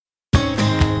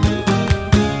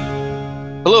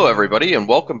Hello, everybody, and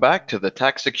welcome back to the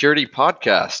Tax Security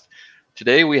Podcast.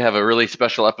 Today, we have a really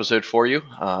special episode for you.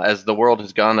 As the world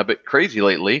has gone a bit crazy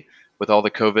lately with all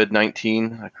the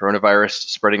COVID-19 coronavirus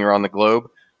spreading around the globe,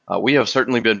 we have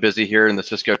certainly been busy here in the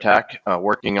Cisco TAC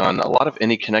working on a lot of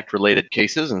AnyConnect related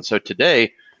cases. And so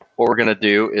today, what we're going to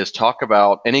do is talk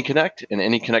about AnyConnect and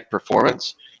AnyConnect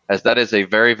performance, as that is a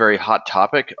very, very hot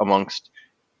topic amongst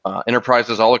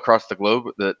enterprises all across the globe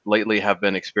that lately have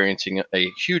been experiencing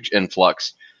a huge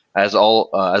influx as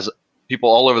people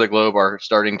all over the globe are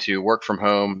starting to work from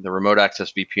home. The remote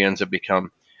access VPNs have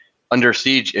become under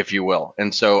siege, if you will.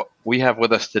 And so we have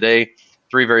with us today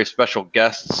three very special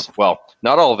guests. Well,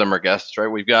 not all of them are guests, right?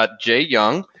 We've got Jay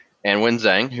Young and Win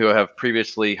Zhang, who have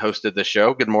previously hosted the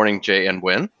show. Good morning, Jay and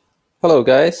Win. Hello,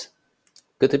 guys.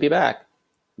 Good to be back.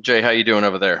 Jay, how you doing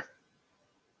over there?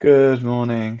 Good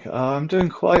morning. I'm doing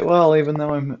quite well, even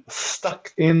though I'm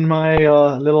stuck in my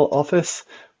little office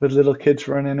with little kids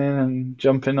running in and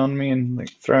jumping on me and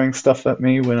like throwing stuff at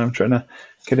me when I'm trying to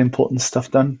get important stuff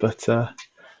done. But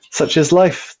such is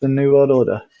life, the new world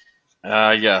order.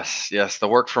 Yes, the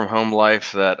work from home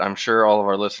life that I'm sure all of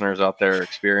our listeners out there are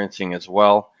experiencing as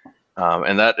well.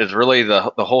 And that is really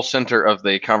the whole center of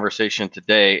the conversation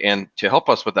today. And to help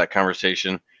us with that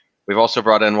conversation, we've also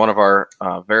brought in one of our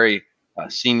very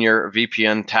senior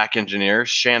VPN TAC engineers,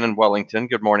 Shannon Wellington.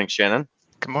 Good morning, Shannon.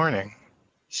 Good morning.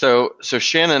 So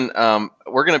Shannon,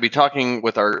 we're going to be talking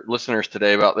with our listeners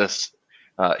today about this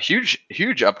huge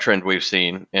uptrend we've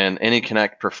seen in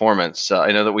AnyConnect performance.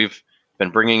 I know that we've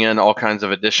been bringing in all kinds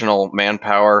of additional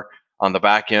manpower on the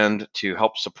back end to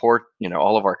help support,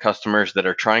 all of our customers that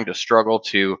are trying to struggle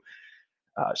to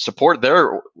support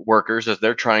their workers as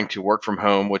they're trying to work from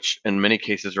home, which in many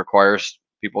cases requires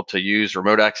people to use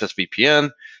remote access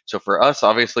VPN. So for us,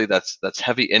 obviously, that's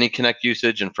heavy AnyConnect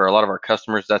usage, and for a lot of our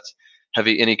customers, that's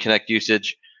heavy AnyConnect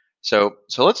usage. So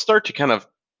let's start to kind of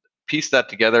piece that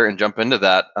together and jump into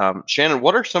that. Shannon,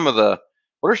 what are some of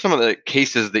the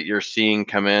cases that you're seeing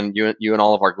come in? You and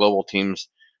all of our global teams.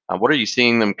 What are you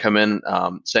seeing them come in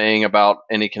saying about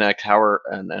AnyConnect?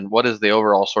 And what is the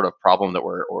overall sort of problem that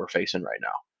we're facing right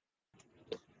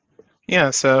now? Yeah,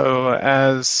 so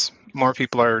as more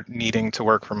people are needing to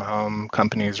work from home,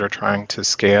 companies are trying to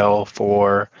scale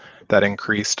for that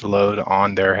increased load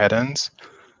on their headends.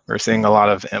 We're seeing a lot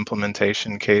of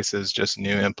implementation cases, just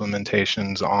new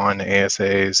implementations on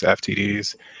ASAs,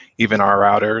 FTDs, even our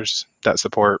routers that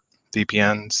support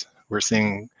VPNs. We're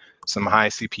seeing some high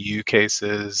CPU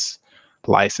cases,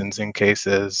 licensing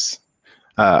cases,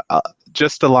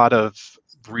 just a lot of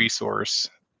resource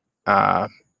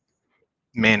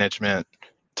management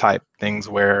type things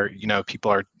where people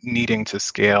are needing to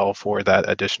scale for that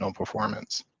additional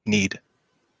performance need.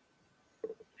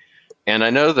 And I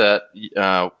know that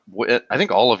I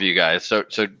think all of you guys, so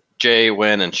Jay,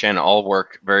 Win, and Shannon all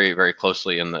work very, very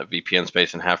closely in the VPN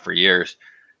space and have for years.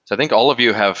 So I think all of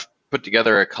you have put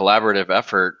together a collaborative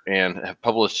effort and have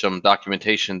published some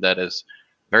documentation that is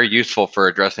very useful for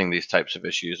addressing these types of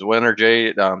issues. Win or Jay,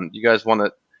 you guys want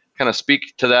to kind of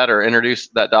speak to that or introduce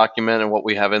that document and what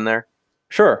we have in there?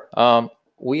 Sure.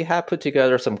 We have put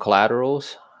together some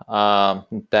collaterals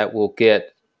that will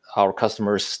get our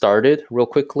customers started real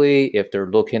quickly if they're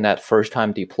looking at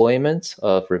first-time deployments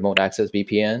of remote access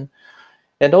VPN.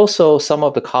 And also some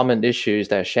of the common issues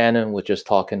that Shannon was just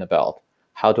talking about.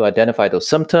 How to identify those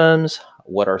symptoms,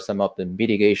 what are some of the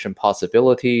mitigation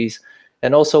possibilities,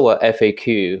 and also a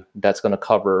FAQ that's going to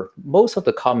cover most of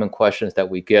the common questions that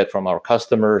we get from our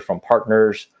customers, from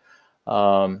partners,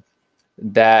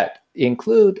 that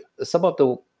include some of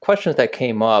the questions that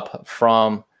came up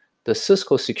from the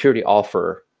Cisco security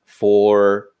offer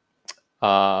for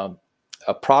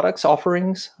products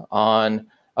offerings on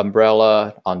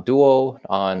Umbrella, on Duo,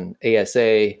 on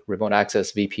ASA, remote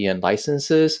access VPN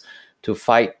licenses to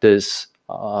fight this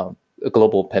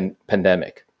global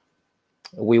pandemic.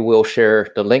 We will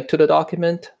share the link to the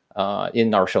document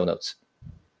in our show notes.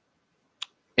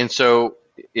 And so,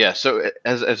 yeah, so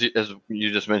as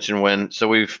you just mentioned,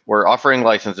 we're offering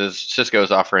licenses,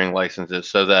 Cisco's offering licenses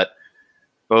so that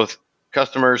both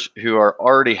customers who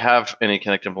already have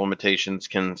AnyConnect implementations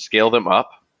can scale them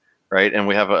up, right? And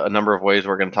we have a number of ways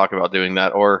we're going to talk about doing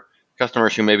that, or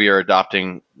customers who maybe are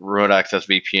adopting remote access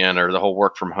VPN or the whole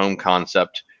work from home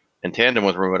concept in tandem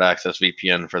with remote access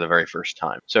VPN for the very first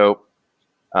time. So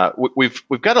we've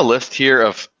got a list here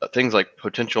of things like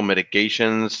potential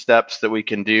mitigation steps that we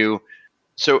can do.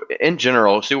 So in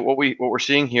general, what we're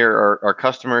seeing here are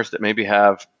customers that maybe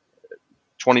have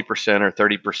 20% or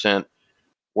 30%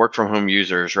 work from home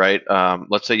users, right?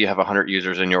 Let's say you have 100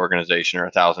 users in your organization or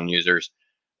 1,000 users.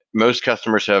 Most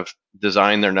customers have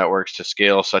designed their networks to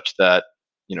scale such that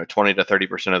 20 to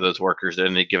 30% of those workers at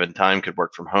any given time could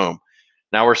work from home.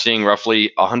 Now we're seeing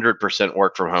roughly 100%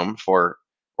 work from home for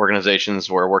organizations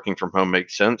where working from home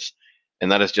makes sense,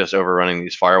 and that is just overrunning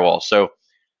these firewalls. So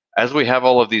as we have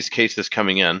all of these cases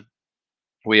coming in,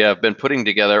 we have been putting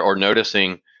together or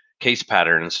noticing case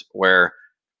patterns where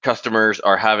customers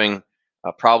are having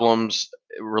problems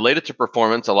related to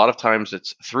performance. A lot of times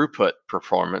it's throughput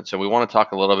performance, and we want to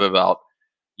talk a little bit about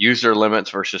user limits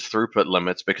versus throughput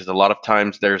limits, because a lot of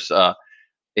times there's a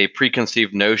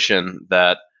preconceived notion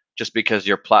that just because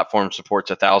your platform supports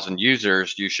 1,000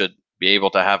 users, you should be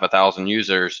able to have 1,000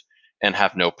 users and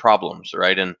have no problems,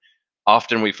 right? And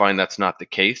often we find that's not the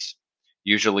case.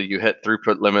 Usually you hit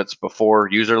throughput limits before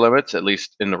user limits, at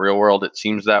least in the real world, it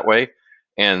seems that way.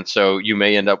 And so you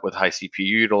may end up with high CPU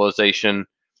utilization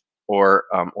or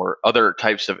other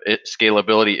types of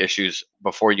scalability issues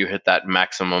before you hit that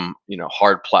maximum,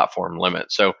 hard platform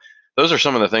limit. So those are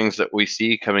some of the things that we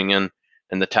see coming in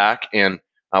the TAC. And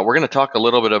we're going to talk a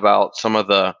little bit about some of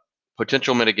the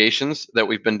potential mitigations that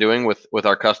we've been doing with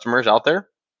our customers out there.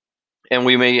 And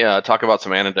we may talk about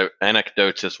some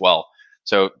anecdotes as well.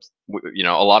 So,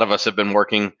 a lot of us have been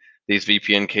working these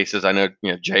VPN cases. I know,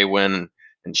 Jay, Wynn,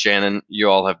 and Shannon, you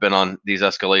all have been on these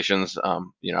escalations,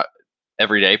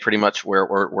 every day pretty much where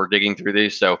we're digging through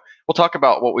these. So we'll talk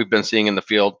about what we've been seeing in the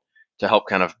field to help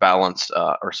kind of balance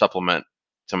or supplement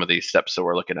some of these steps that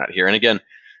we're looking at here. And again,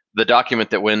 the document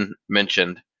that Wynn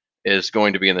mentioned is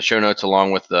going to be in the show notes,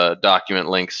 along with the document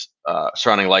links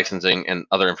surrounding licensing and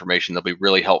other information that'll be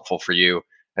really helpful for you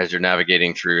as you're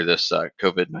navigating through this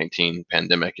COVID-19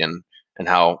 pandemic and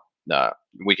how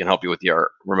we can help you with your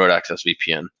remote access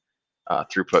VPN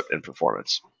throughput and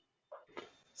performance.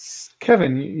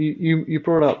 Kevin, you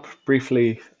brought up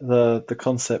briefly the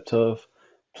concept of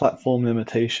platform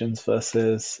limitations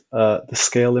versus the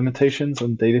scale limitations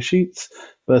on data sheets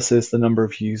versus the number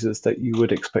of users that you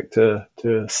would expect to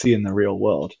see in the real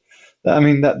world.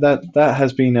 That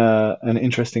has been an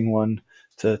interesting one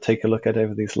to take a look at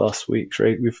over these last weeks,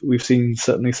 right? We've seen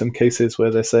certainly some cases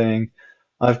where they're saying,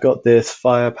 I've got this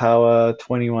Firepower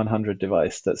 2100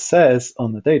 device that says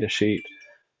on the data sheet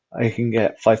I can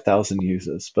get 5,000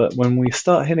 users. But when we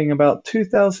start hitting about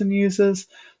 2,000 users,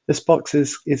 this box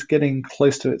is getting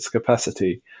close to its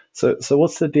capacity. So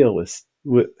what's the deal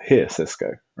with here,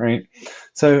 Cisco, right?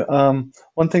 So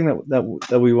one thing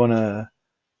that we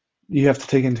you have to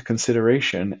take into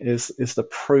consideration is the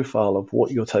profile of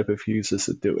what your type of users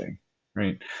are doing,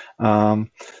 right?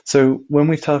 So when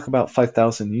we talk about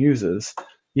 5,000 users,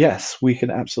 yes, we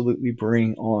can absolutely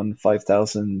bring on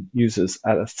 5,000 users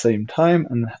at the same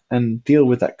time and deal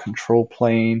with that control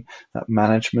plane, that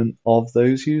management of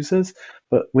those users,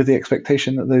 but with the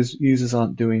expectation that those users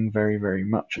aren't doing very, very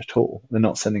much at all. They're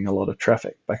not sending a lot of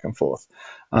traffic back and forth.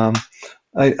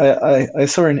 I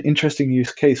saw an interesting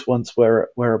use case once where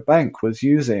a bank was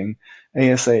using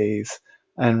ASAs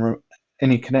and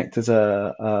AnyConnect as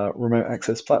a remote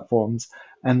access platforms,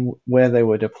 and where they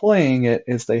were deploying it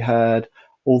is they had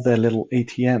all their little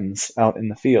ATMs out in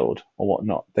the field or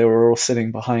whatnot. They were all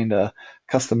sitting behind a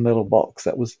custom little box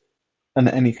that was an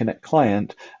AnyConnect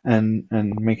client and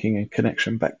making a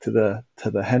connection back to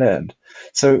the head end.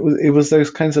 So it was those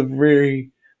kinds of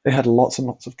they had lots and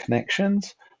lots of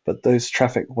connections, but those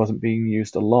traffic wasn't being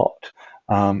used a lot.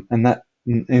 And that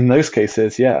in those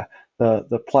cases, yeah,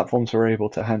 the platforms were able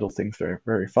to handle things very,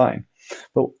 very fine.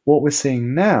 But what we're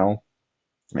seeing now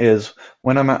is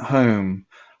when I'm at home,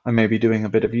 I may be doing a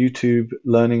bit of YouTube,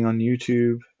 learning on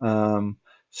YouTube,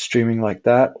 streaming like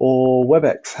that, or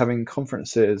WebEx, having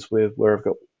conferences where I've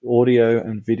got audio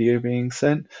and video being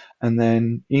sent, and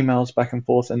then emails back and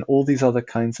forth, and all these other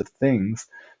kinds of things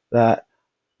that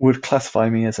would classify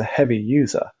me as a heavy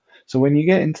user. So when you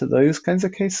get into those kinds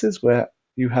of cases where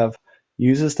you have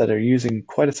users that are using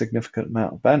quite a significant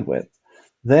amount of bandwidth,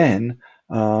 then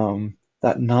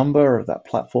that number or that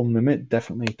platform limit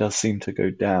definitely does seem to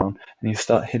go down, and you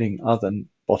start hitting other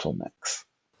bottlenecks.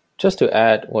 Just to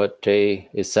add what Jay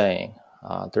is saying,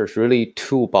 there's really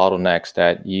two bottlenecks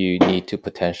that you need to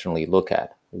potentially look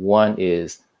at. One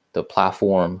is the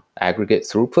platform aggregate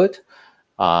throughput.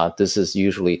 This is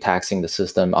usually taxing the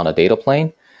system on a data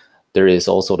plane. There is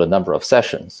also the number of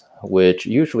sessions, which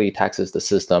usually taxes the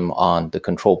system on the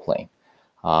control plane.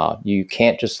 You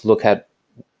can't just look at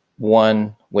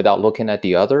one without looking at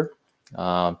the other,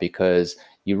 because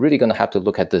you're really going to have to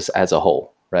look at this as a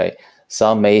whole, right?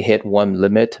 Some may hit one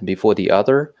limit before the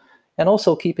other. And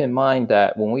also keep in mind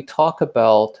that when we talk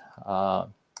about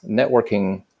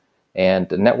networking and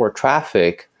the network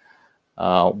traffic,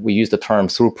 we use the term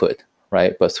throughput,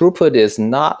 right? But throughput is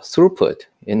not throughput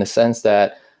in the sense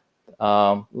that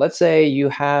let's say you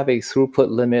have a throughput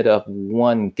limit of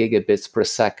 1 gigabits per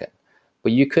second,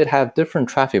 but you could have different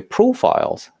traffic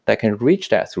profiles that can reach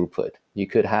that throughput. You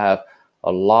could have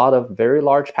a lot of very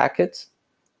large packets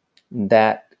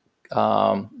that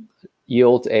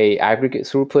yield a aggregate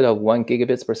throughput of 1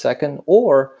 gigabits per second,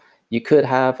 or you could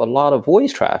have a lot of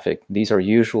voice traffic. These are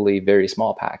usually very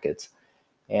small packets.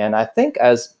 And I think,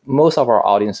 as most of our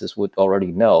audiences would already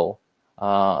know,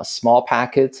 small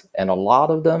packets, and a lot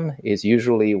of them, is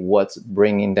usually what's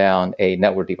bringing down a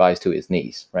network device to its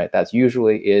knees, right? That's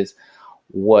usually is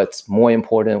what's more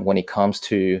important when it comes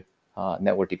to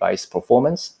network device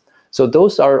performance. So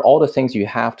those are all the things you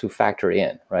have to factor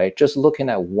in, right? Just looking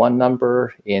at one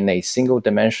number in a single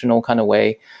dimensional kind of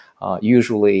way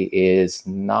usually is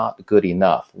not good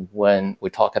enough when we're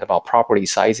talking about properly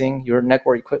sizing your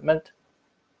network equipment,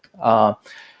 or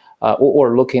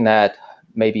looking at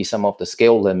maybe some of the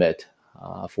scale limit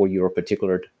for your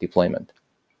particular deployment.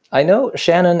 I know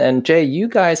Shannon and Jay, you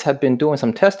guys have been doing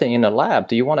some testing in the lab.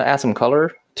 Do you want to add some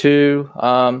color to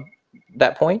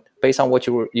that point based on what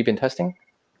you've been testing?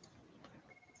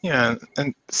 Yeah,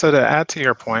 and so to add to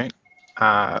your point,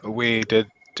 we did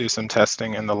do some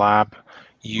testing in the lab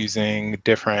using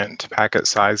different packet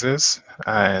sizes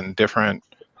and different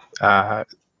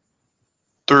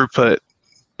throughput,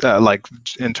 like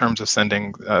in terms of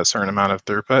sending a certain amount of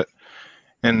throughput.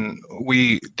 And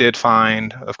we did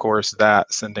find, of course,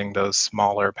 that sending those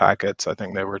smaller packets, I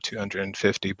think they were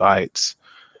 250 bytes,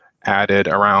 added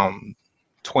around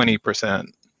 20%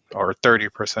 or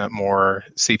 30% more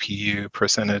CPU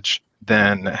percentage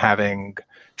than having,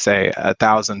 say,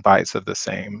 1,000 bytes of the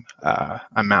same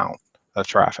amount of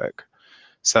traffic.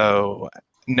 So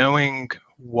knowing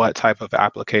what type of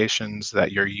applications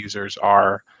that your users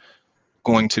are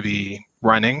going to be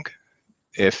running,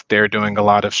 if they're doing a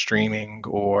lot of streaming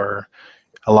or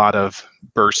a lot of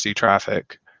bursty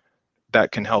traffic,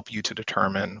 that can help you to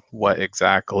determine what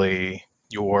exactly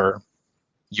your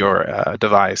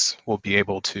device will be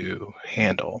able to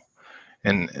handle.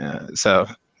 And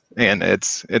and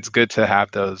it's good to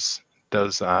have those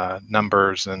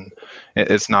numbers, and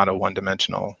it's not a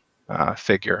one-dimensional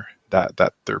figure,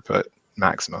 that throughput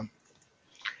maximum.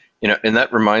 And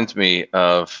that reminds me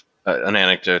of an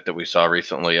anecdote that we saw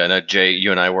recently. I know, Jay, you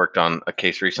and I worked on a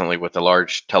case recently with a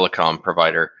large telecom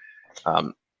provider,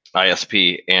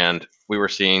 ISP, and we were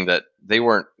seeing that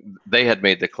they had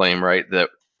made the claim, right, that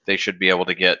they should be able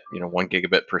to get 1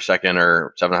 gigabit per second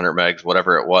or 700 megs,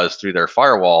 whatever it was, through their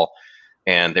firewall,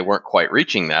 and they weren't quite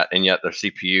reaching that, and yet their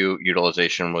CPU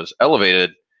utilization was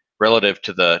elevated relative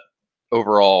to the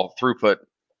overall throughput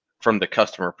from the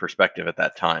customer perspective at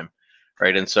that time,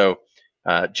 right? And so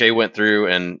Jay went through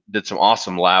and did some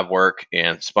awesome lab work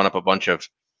and spun up a bunch of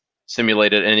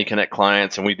simulated AnyConnect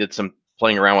clients, and we did some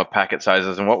playing around with packet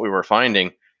sizes. And what we were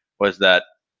finding was that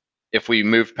if we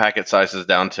moved packet sizes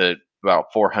down to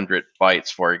about 400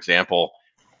 bytes, for example,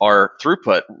 our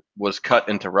throughput was cut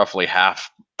into roughly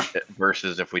half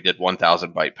versus if we did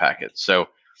 1,000 byte packets. So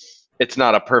it's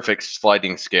not a perfect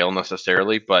sliding scale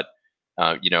necessarily, but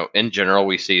in general,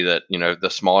 we see that the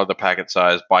smaller the packet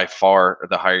size, by far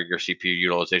the higher your CPU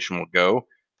utilization will go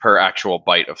per actual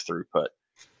byte of throughput.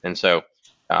 And so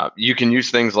you can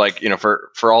use things like,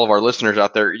 for all of our listeners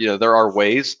out there, there are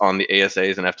ways on the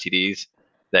ASAs and FTDs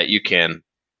that you can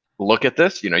look at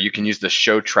this. You can use the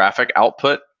show traffic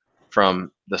output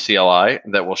from the CLI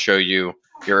that will show you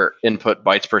your input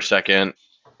bytes per second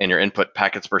and your input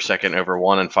packets per second over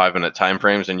 1 and 5 minute time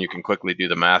frames, and you can quickly do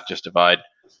the math. Just divide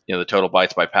the total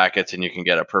bytes by packets, and you can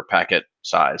get a per packet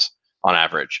size on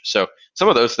average. So some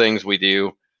of those things we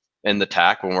do in the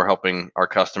TAC when we're helping our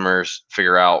customers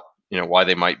figure out why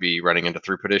they might be running into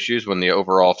throughput issues when the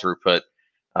overall throughput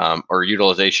or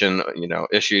utilization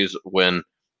issues when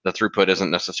the throughput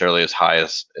isn't necessarily as high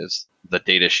as the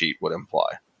data sheet would imply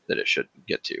that it should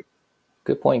get to.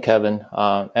 Good point, Kevin.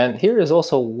 And here is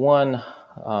also one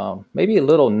maybe a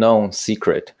little known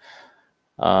secret.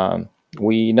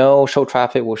 We know show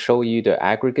traffic will show you the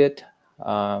aggregate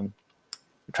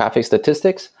traffic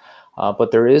statistics,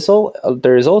 but there is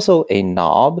also a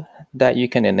knob that you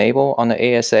can enable on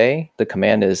the ASA. The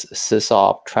command is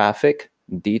sysop traffic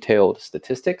detailed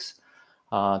statistics.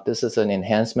 This is an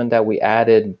enhancement that we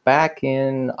added back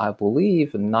in, I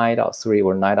believe, 9.3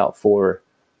 or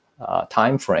 9.4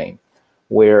 time frame,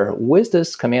 where with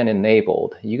this command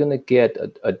enabled, you're going to get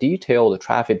a detailed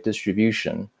traffic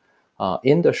distribution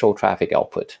in the show traffic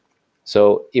output.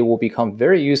 So it will become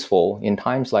very useful in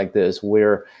times like this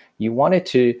where you wanted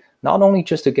to not only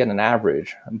just to get an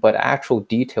average, but actual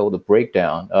detailed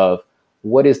breakdown of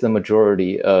what is the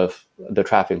majority of the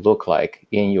traffic look like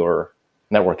in your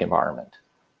network environment.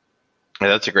 Yeah,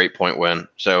 that's a great point, Win.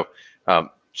 So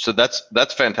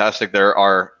that's fantastic. There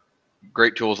are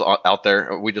great tools out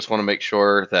there. We just want to make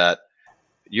sure that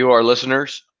you, our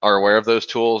listeners, are aware of those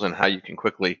tools and how you can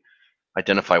quickly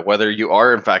identify whether you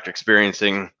are in fact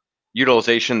experiencing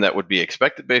utilization that would be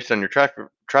expected based on your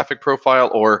traffic profile,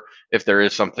 or if there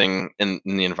is something in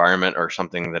the environment or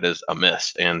something that is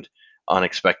amiss and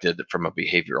unexpected from a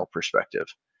behavioral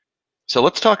perspective. So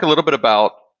let's talk a little bit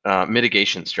about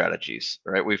mitigation strategies,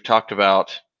 right? We've talked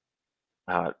about,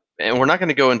 and we're not going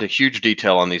to go into huge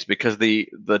detail on these because the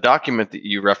document that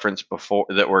you referenced before,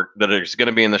 that is going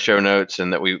to be in the show notes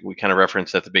and that we kind of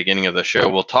referenced at the beginning of the show,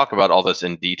 we'll talk about all this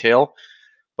in detail.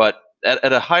 But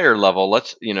at a higher level,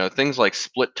 let's, things like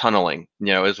split tunneling,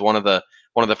 is one of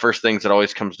the first things that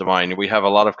always comes to mind. We have a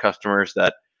lot of customers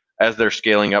that, as they're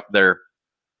scaling up their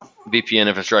VPN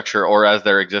infrastructure, or as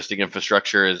their existing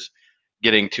infrastructure is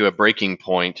getting to a breaking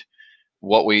point,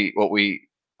 what we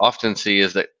often see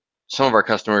is that some of our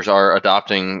customers are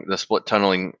adopting the split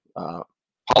tunneling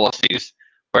policies,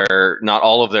 where not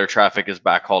all of their traffic is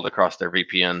backhauled across their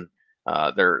VPN,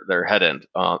 their head end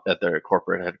at their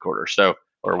corporate headquarters,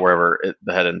 or wherever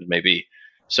the head end may be.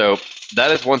 So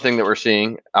that is one thing that we're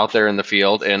seeing out there in the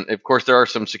field, and of course there are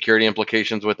some security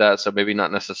implications with that. So maybe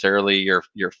not necessarily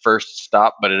your first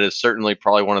stop, but it is certainly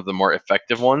probably one of the more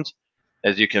effective ones,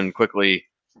 as you can quickly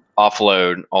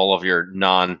offload all of your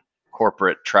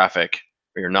non-corporate traffic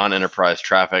or your non-enterprise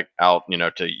traffic out,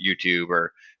 to YouTube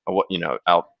or what,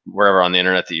 out wherever on the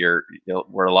internet that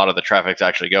where a lot of the traffic's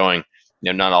actually going.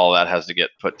 Not all of that has to get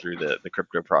put through the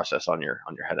crypto process on your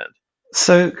head end.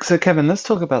 So Kevin, let's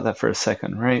talk about that for a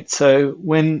second, right? So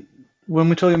when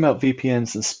we're talking about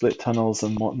VPNs and split tunnels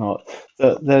and whatnot,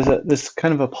 there's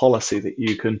kind of a policy that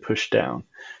you can push down.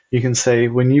 You can say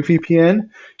when you VPN,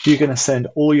 you're going to send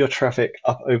all your traffic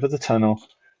up over the tunnel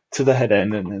to the head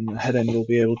end, and then the head end will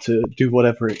be able to do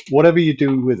whatever you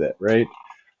do with it, right?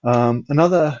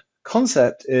 Another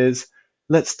concept is,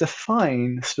 let's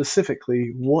define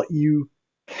specifically what you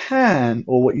can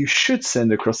or what you should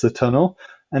send across the tunnel,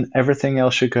 and everything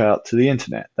else should go out to the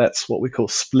internet. That's what we call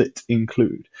split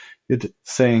include. You're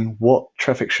saying what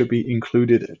traffic should be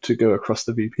included to go across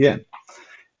the VPN.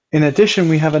 In addition,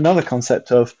 we have another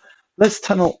concept of, let's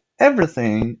tunnel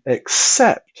everything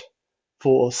except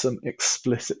for some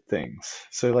explicit things.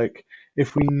 So like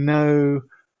if we know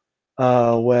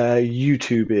where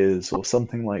YouTube is or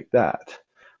something like that,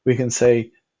 we can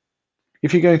say,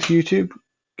 if you're going to YouTube,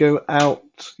 go out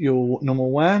your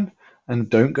normal WAN and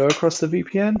don't go across the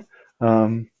VPN,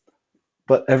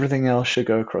 but everything else should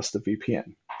go across the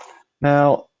VPN.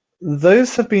 Now,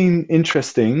 those have been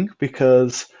interesting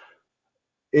because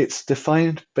it's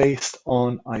defined based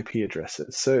on IP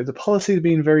addresses. So the policy has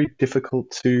been very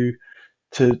difficult to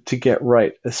get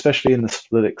right, especially in the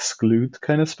split exclude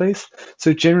kind of space.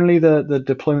 So generally the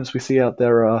deployments we see out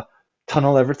there are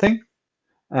tunnel everything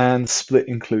and split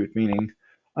include, meaning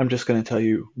I'm just going to tell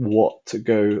you what to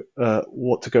go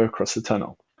across the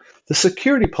tunnel. The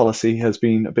security policy has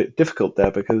been a bit difficult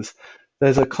there because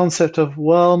there's a concept of,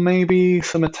 well, maybe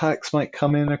some attacks might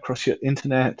come in across your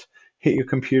internet, hit your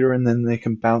computer, and then they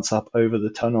can bounce up over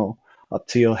the tunnel up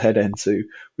to your head end. So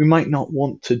we might not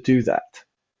want to do that.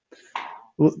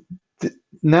 Well,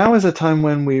 now is a time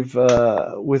when we've,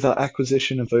 with our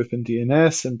acquisition of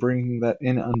OpenDNS and bringing that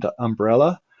in under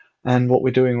Umbrella, and what we're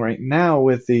doing right now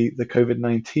with the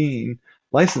COVID-19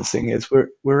 licensing is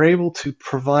we're able to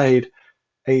provide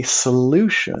a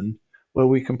solution where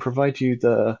we can provide you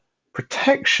the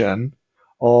protection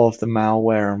of the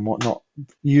malware and whatnot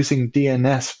using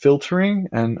DNS filtering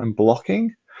and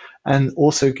blocking, and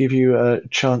also give you a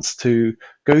chance to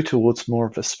go towards more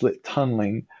of a split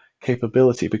tunneling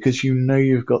capability because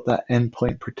you've got that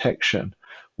endpoint protection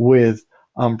with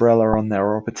Umbrella on there,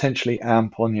 or potentially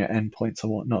AMP on your endpoints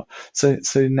and whatnot. So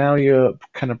now you're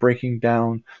kind of breaking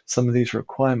down some of these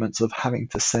requirements of having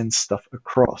to send stuff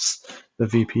across the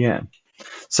VPN.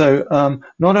 So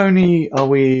not only are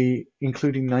we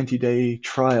including 90-day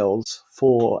trials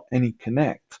for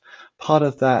AnyConnect, part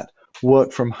of that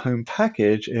work from home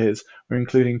package is we're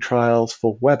including trials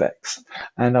for WebEx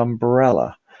and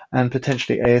Umbrella and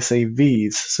potentially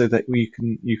ASAVs, so that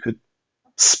you could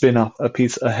spin up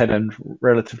a head end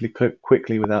relatively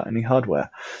quickly without any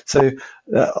hardware. So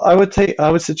I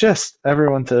would suggest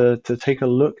everyone to take a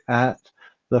look at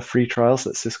the free trials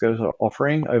that Cisco's are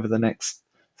offering over the next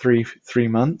three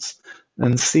months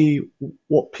and see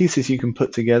what pieces you can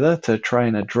put together to try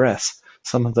and address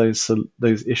some of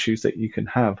those issues that you can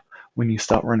have when you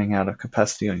start running out of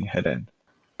capacity on your head end.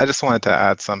 I just wanted to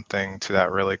add something to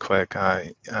that really quick.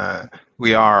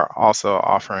 We are also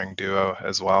offering Duo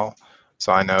as well.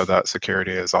 So I know that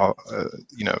security is all,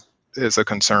 is a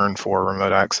concern for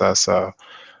remote access. So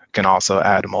can also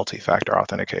add multi-factor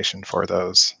authentication for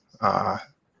those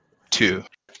too.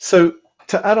 So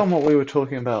to add on what we were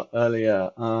talking about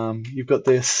earlier, you've got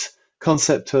this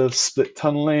concept of split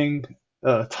tunneling,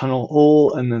 tunnel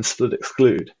all, and then split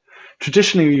exclude.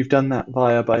 Traditionally, you've done that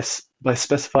by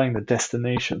specifying the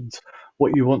destinations,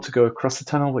 what you want to go across the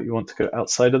tunnel, what you want to go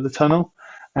outside of the tunnel,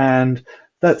 and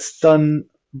that's done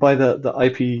by the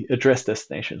IP address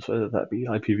destinations, whether that be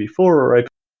IPv4 or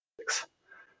IPv6.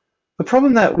 The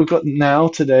problem that we've got now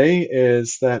today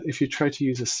is that if you try to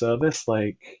use a service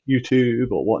like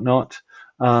YouTube or whatnot,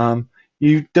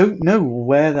 you don't know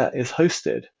where that is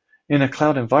hosted. In a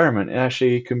cloud environment, it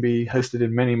actually can be hosted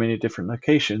in many, many different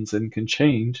locations and can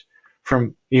change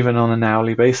from even on an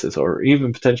hourly basis or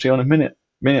even potentially on a minute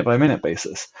by minute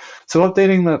basis. So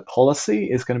updating that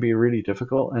policy is going to be really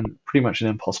difficult and pretty much an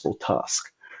impossible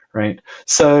task, right?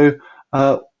 So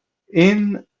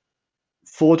in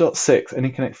 4.6,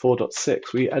 AnyConnect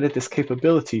 4.6, we added this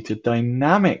capability to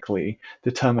dynamically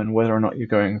determine whether or not you're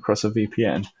going across a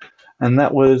VPN. And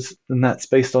that's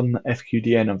based on the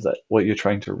FQDN of what you're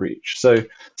trying to reach. So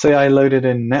say I loaded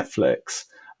in Netflix,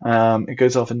 it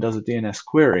goes off and does a DNS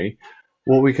query.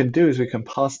 What we can do is we can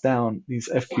pass down these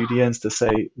FQDNs to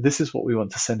say, this is what we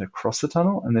want to send across the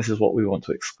tunnel, and this is what we want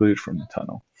to exclude from the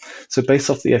tunnel. So based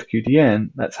off the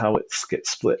FQDN, that's how it gets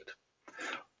split.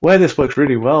 Where this works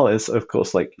really well is, of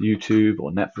course, like YouTube or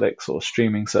Netflix or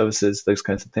streaming services, those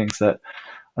kinds of things that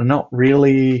are not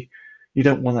really, you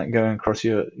don't want that going across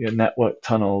your network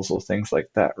tunnels or things like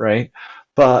that, right?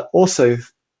 But also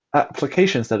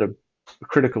applications that are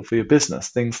critical for your business,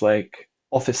 things like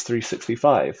Office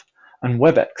 365 and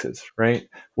WebExes, right?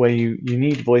 Where you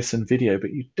need voice and video,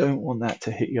 but you don't want that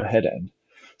to hit your head end.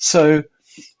 So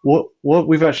what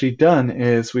we've actually done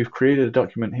is we've created a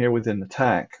document here within the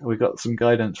TAC. We got some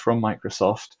guidance from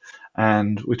Microsoft,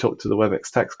 and we talked to the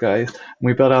WebEx tax guys, and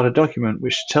we built out a document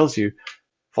which tells you,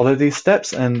 follow these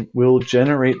steps, and we'll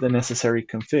generate the necessary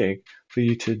config for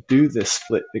you to do this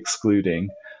split excluding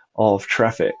of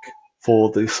traffic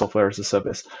for the software as a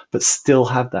service, but still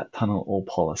have that tunnel all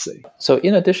policy. So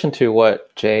in addition to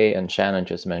what Jay and Shannon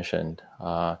just mentioned,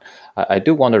 I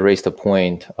do want to raise the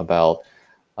point about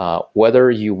whether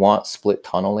you want split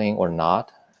tunneling or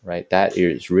not, right? That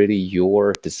is really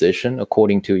your decision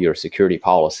according to your security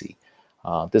policy.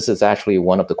 This is actually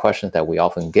one of the questions that we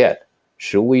often get.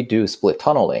 Should we do split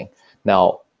tunneling?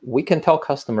 Now, we can tell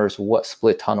customers what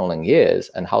split tunneling is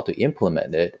and how to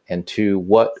implement it and to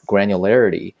what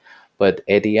granularity. But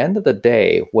at the end of the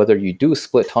day, whether you do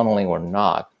split tunneling or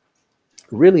not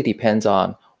really depends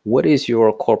on what is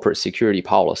your corporate security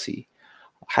policy.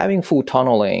 Having full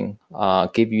tunneling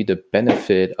give you the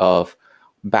benefit of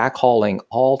backhauling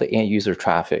all the end user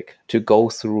traffic to go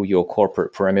through your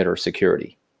corporate perimeter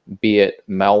security, be it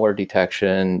malware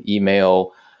detection,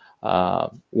 email,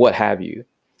 what have you.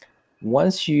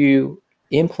 Once you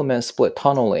implement split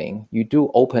tunneling, you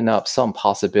do open up some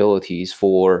possibilities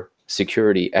for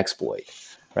security exploit,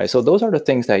 right? So those are the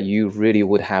things that you really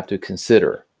would have to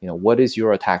consider. What is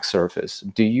your attack surface?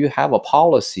 Do you have a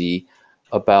policy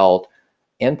about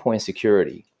endpoint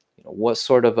security? What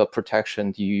sort of a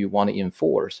protection do you want to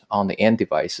enforce on the end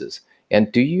devices? And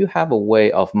do you have a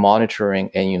way of monitoring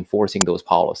and enforcing those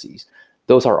policies?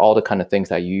 Those are all the kind of things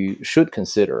that you should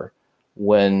consider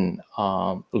when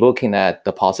looking at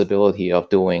the possibility of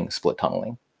doing split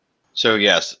tunneling. So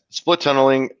yes, split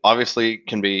tunneling obviously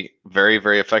can be very,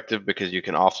 very effective because you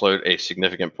can offload a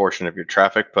significant portion of your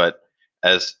traffic. But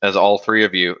as all three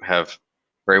of you have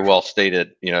very well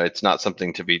stated, it's not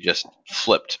something to be just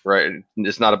flipped, right?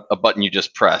 It's not a button you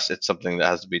just press. It's something that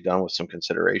has to be done with some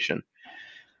consideration.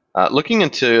 Looking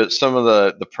into some of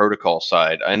the protocol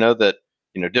side, I know that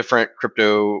different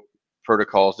crypto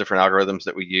protocols, different algorithms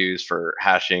that we use for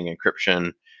hashing,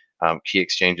 encryption, key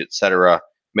exchange, etc.,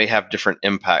 may have different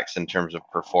impacts in terms of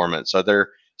performance. Are there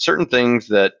certain things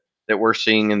that we're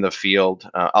seeing in the field?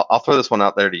 I'll throw this one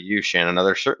out there to you, Shannon. Are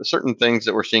there certain things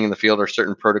that we're seeing in the field or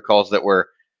certain protocols that we're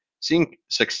seeing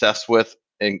success with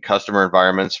in customer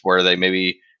environments where they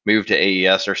maybe move to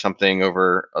AES or something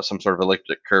over some sort of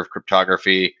elliptic curve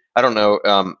cryptography? I don't know.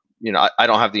 I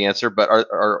don't have the answer, but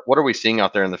what are we seeing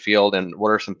out there in the field, and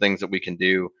what are some things that we can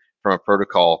do from a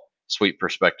protocol suite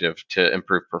perspective to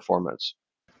improve performance?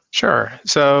 Sure.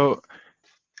 So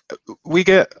we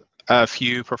get a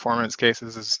few performance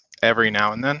cases every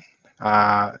now and then.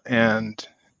 And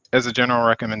as a general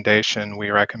recommendation, we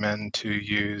recommend to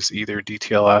use either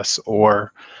DTLS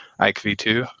or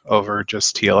IKEv2 over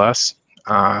just TLS.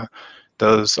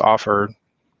 Those offer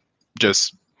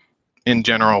just, in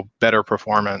general, better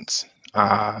performance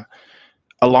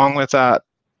Along with that,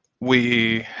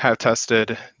 we have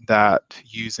tested that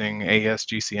using AES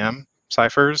GCM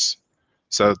ciphers.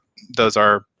 So those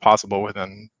are possible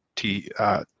within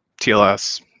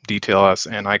TLS,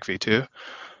 DTLS, and IKV2.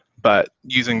 But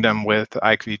using them with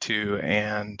IKV2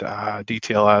 and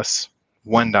DTLS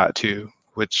 1.2,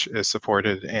 which is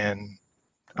supported in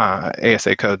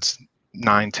ASA codes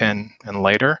 9, 10, and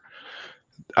later,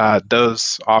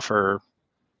 those offer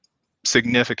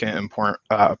significant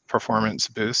performance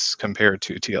boosts compared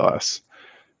to TLS.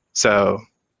 So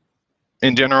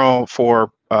in general,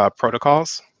 for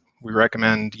protocols, we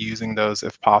recommend using those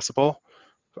if possible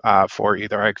for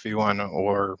either IKV1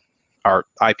 or our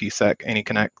IPsec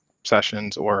AnyConnect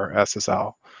sessions or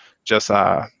SSL, just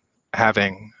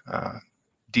having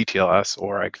DTLS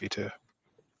or IKV2.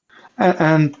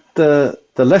 And the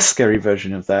less scary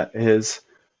version of that is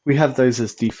we have those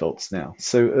as defaults now.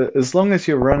 So as long as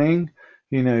you're running,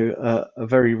 a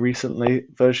very recently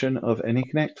version of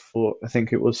AnyConnect for, I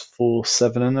think it was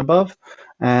 4.7 and above,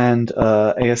 and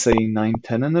ASA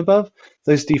 9.10 and above,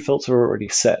 those defaults are already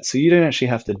set. So you don't actually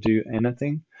have to do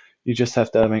anything. You just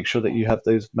have to make sure that you have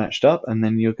those matched up, and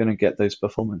then you're going to get those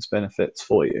performance benefits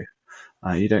for you.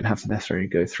 You don't have to necessarily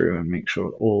go through and make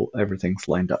sure everything's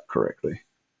lined up correctly.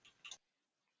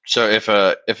 So if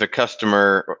a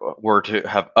customer were to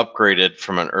have upgraded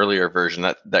from an earlier version,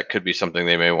 that could be something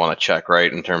they may want to check,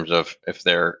 right? In terms of if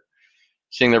they're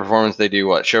seeing their performance, they do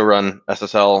what? Show run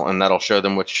SSL, and that'll show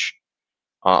them which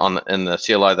in the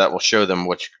CLI that will show them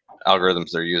which algorithms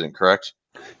they're using, correct?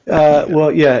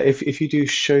 Well, yeah. If you do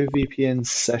show VPN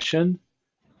session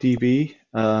DB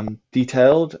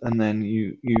detailed, and then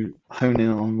you hone in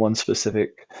on one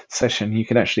specific session, you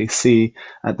can actually see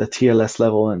at the TLS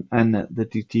level and at the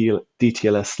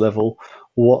DTLS level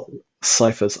what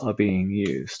ciphers are being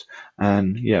used.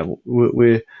 And yeah,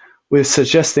 we're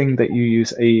suggesting that you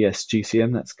use AES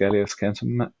GCM, that's Galios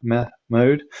Counter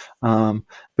Mode,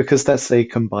 because that's a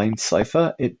combined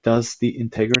cipher. It does the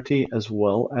integrity as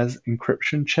well as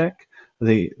encryption check,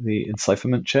 the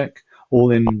encipherment check,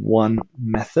 all in one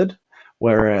method,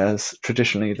 whereas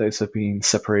traditionally those have been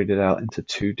separated out into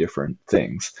two different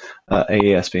things.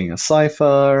 AES being a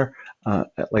cipher,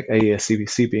 like AES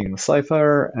CVC being the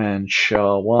cipher, and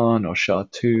SHA-1 or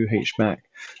SHA-2 HMAC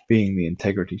being the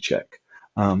integrity check.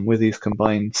 With these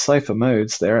combined cipher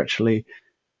modes, they're actually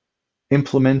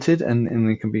implemented and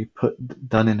they can be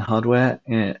done in hardware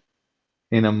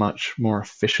in a much more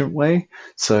efficient way.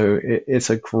 So it's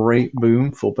a great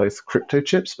boom for both crypto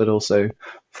chips, but also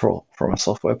from a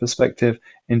software perspective.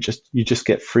 And you just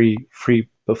get free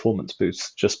performance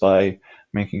boosts just by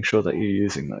making sure that you're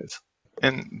using those.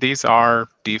 And these are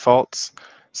defaults,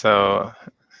 so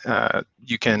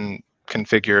you can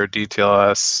configure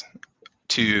DTLS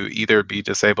to either be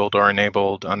disabled or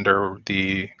enabled under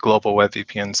the global web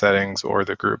VPN settings or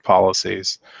the group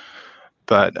policies.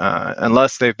 But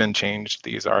unless they've been changed,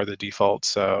 these are the defaults.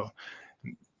 So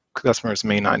customers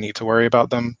may not need to worry about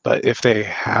them. But if they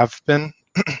have been,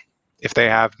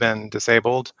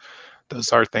 disabled,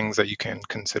 those are things that you can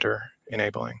consider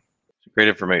enabling. Great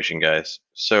information, guys.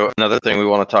 So another thing we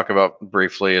want to talk about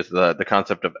briefly is the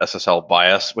concept of SSL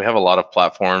bias. We have a lot of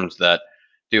platforms that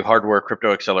do hardware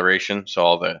crypto acceleration, so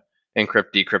all the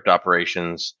encrypt, decrypt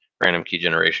operations, random key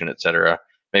generation, etc.,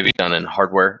 may be done in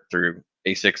hardware through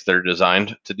ASICs that are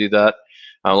designed to do that.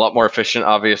 A lot more efficient,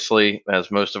 obviously, as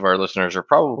most of our listeners are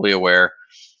probably aware.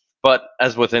 But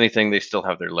as with anything, they still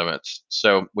have their limits.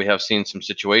 So we have seen some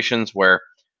situations where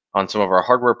on some of our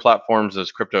hardware platforms,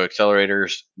 those crypto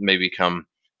accelerators may become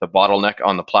the bottleneck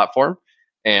on the platform.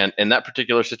 And in that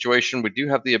particular situation, we do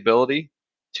have the ability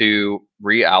to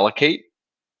reallocate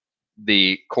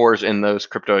the cores in those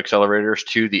crypto accelerators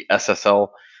to the SSL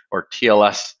or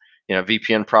TLS,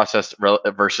 VPN process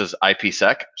versus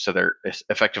IPsec. So they're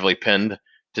effectively pinned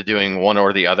to doing one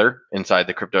or the other inside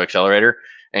the crypto accelerator.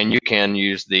 And you can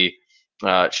use the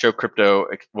show crypto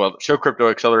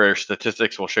accelerator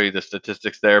statistics will show you the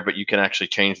statistics there, but you can actually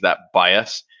change that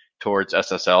bias towards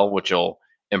SSL, which will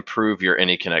improve your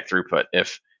AnyConnect throughput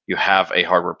if you have a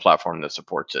hardware platform that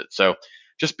supports it. So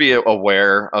just be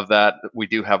aware of that. We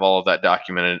do have all of that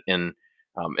documented in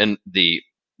the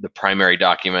primary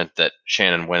document that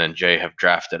Shannon, Wynn, and Jay have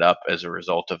drafted up as a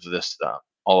result of this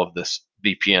all of this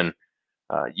VPN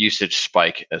usage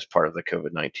spike as part of the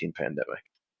COVID-19 pandemic.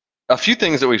 A few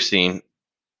things that we've seen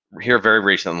here very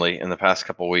recently in the past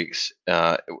couple of weeks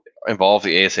involve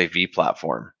the ASAV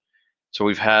platform. So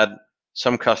we've had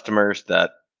some customers that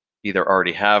either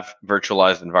already have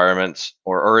virtualized environments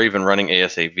or are even running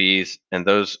ASAVs, and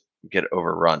those get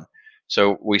overrun.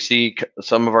 So we see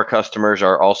some of our customers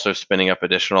are also spinning up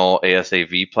additional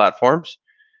ASAV platforms,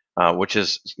 which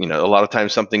is, a lot of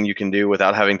times something you can do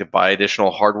without having to buy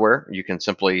additional hardware. You can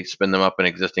simply spin them up in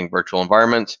existing virtual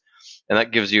environments, and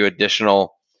that gives you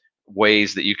additional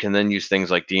ways that you can then use things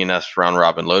like DNS round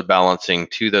robin load balancing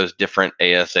to those different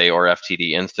ASA or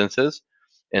FTD instances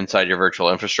inside your virtual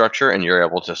infrastructure, and you're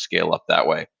able to scale up that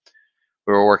way.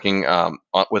 We were working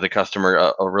with a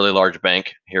customer, a really large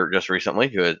bank here just recently,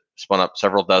 who had spun up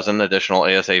several dozen additional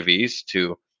ASAVs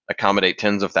to accommodate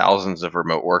tens of thousands of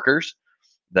remote workers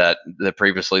that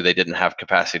previously they didn't have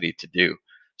capacity to do.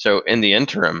 So in the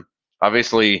interim,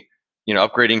 obviously,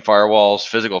 upgrading firewalls,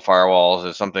 physical firewalls,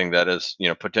 is something that is,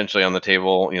 potentially on the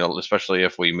table, especially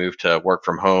if we move to work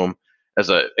from home as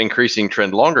a increasing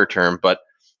trend longer term. But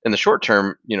in the short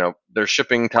term, there's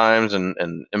shipping times and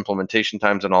implementation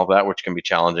times and all that, which can be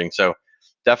challenging. So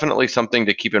definitely something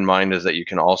to keep in mind is that you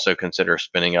can also consider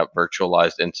spinning up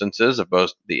virtualized instances of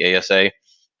both the ASA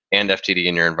and FTD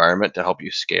in your environment to help you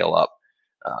scale up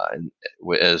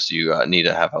as you need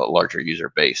to have a larger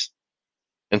user base.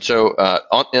 And so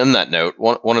on that note,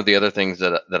 one of the other things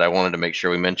that I wanted to make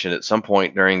sure we mentioned at some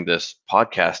point during this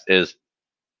podcast is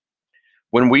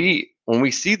when we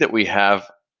see that we have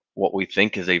what we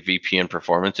think is a VPN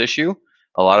performance issue,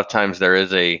 a lot of times there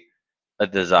is a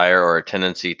desire or a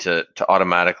tendency to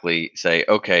automatically say,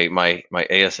 okay, my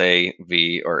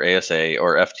ASAV or ASA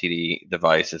or FTD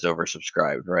device is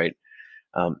oversubscribed, right?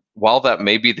 While that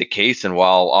may be the case, and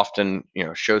while often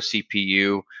show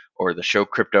CPU or the show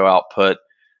crypto output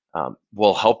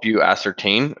will help you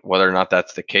ascertain whether or not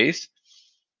that's the case,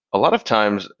 a lot of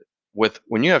times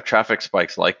when you have traffic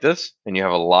spikes like this and you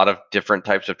have a lot of different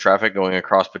types of traffic going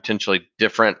across potentially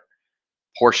different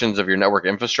portions of your network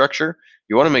infrastructure,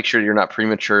 you want to make sure you're not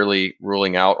prematurely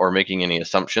ruling out or making any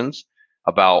assumptions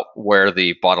about where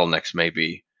the bottlenecks may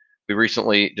be. We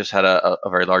recently just had a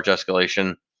very large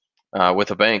escalation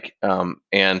with a bank,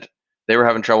 and they were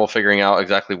having trouble figuring out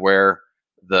exactly where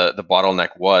the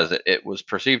bottleneck was. It was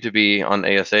perceived to be on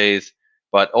ASAs,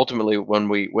 but ultimately, when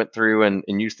we went through and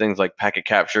used things like packet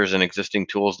captures and existing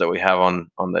tools that we have on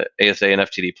the ASA and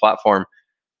FTD platform,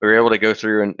 we were able to go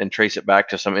through and trace it back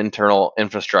to some internal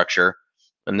infrastructure.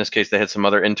 In this case, they had some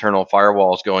other internal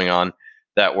firewalls going on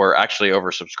that were actually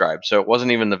oversubscribed. So it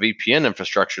wasn't even the VPN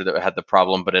infrastructure that had the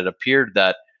problem, but it appeared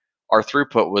that our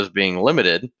throughput was being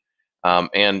limited,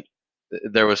 and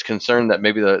there was concern that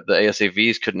maybe the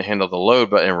ASAVs couldn't handle the load,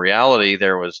 but in reality,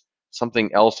 there was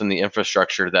something else in the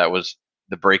infrastructure that was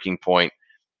the breaking point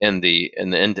in the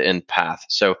end-to-end path.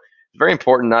 So it's very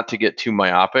important not to get too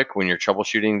myopic when you're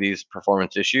troubleshooting these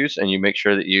performance issues, and you make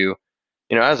sure that you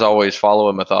as always, follow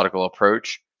a methodical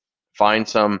approach. Find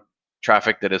some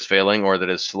traffic that is failing or that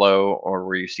is slow, or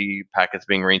where you see packets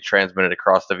being retransmitted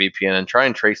across the VPN, and try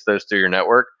and trace those through your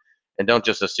network. And don't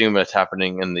just assume it's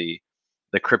happening in the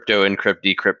crypto encrypt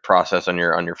decrypt process on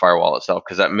your firewall itself,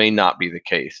 because that may not be the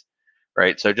case,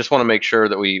 right? So just want to make sure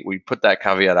that we put that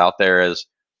caveat out there as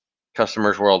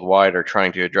customers worldwide are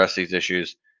trying to address these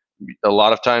issues. A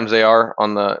lot of times they are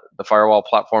on the firewall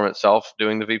platform itself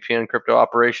doing the VPN crypto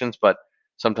operations, but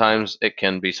sometimes it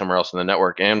can be somewhere else in the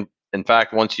network. And in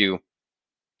fact, once you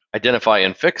identify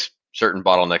and fix certain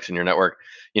bottlenecks in your network,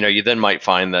 you then might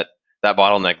find that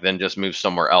bottleneck then just moves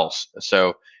somewhere else.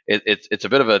 So it's a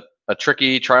bit of a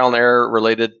tricky trial and error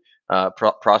related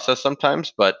process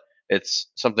sometimes, but it's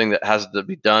something that has to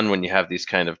be done when you have these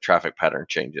kind of traffic pattern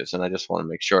changes. And I just want to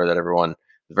make sure that everyone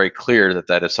is very clear that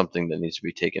that is something that needs to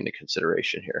be taken into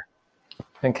consideration here.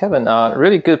 And Kevin,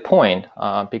 really good point,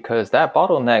 because that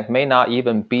bottleneck may not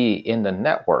even be in the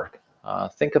network.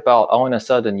 Think about all of a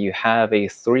sudden you have a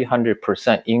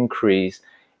 300% increase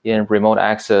in remote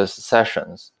access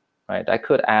sessions, right? That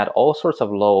could add all sorts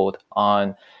of load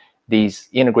on these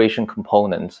integration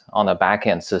components on the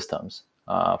backend systems.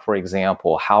 For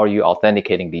example, how are you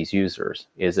authenticating these users?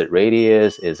 Is it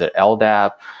Radius? Is it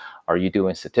LDAP? Are you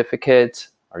doing certificates?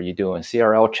 Are you doing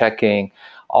CRL checking?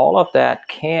 All of that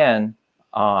can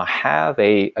have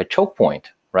a choke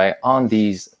point, right, on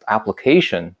these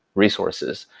application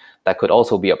resources that could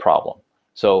also be a problem.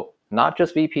 So not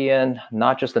just VPN,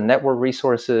 not just the network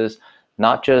resources,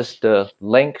 not just the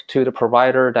link to the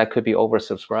provider that could be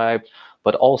oversubscribed,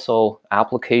 but also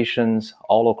applications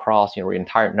all across your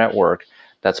entire network.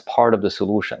 That's part of the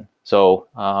solution. So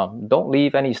don't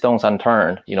leave any stones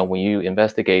unturned, when you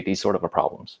investigate these sort of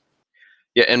problems.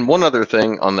 Yeah, and one other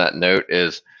thing on that note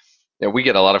is, we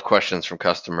get a lot of questions from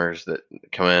customers that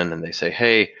come in and they say,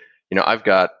 hey, I've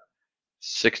got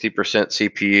 60%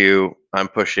 CPU, I'm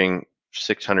pushing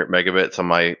 600 megabits on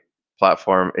my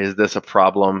platform. Is this a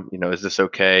problem? Is this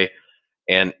okay?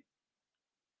 And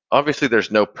Obviously,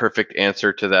 there's no perfect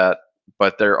answer to that,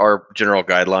 but there are general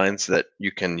guidelines that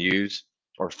you can use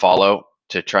or follow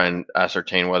to try and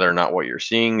ascertain whether or not what you're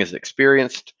seeing is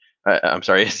experienced. I'm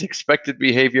sorry, is expected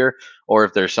behavior, or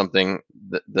if there's something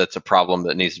that's a problem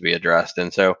that needs to be addressed.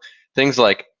 And so things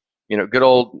like, good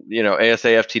old, ASA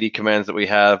FTD commands that we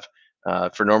have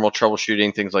for normal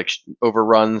troubleshooting, things like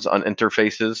overruns on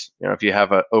interfaces. If you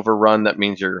have an overrun, that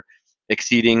means you're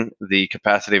exceeding the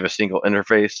capacity of a single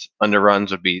interface.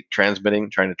 Underruns would be trying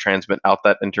to transmit out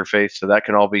that interface. So that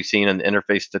can all be seen in the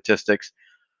interface statistics.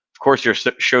 Of course, your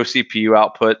show CPU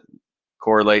output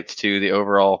correlates to the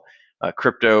overall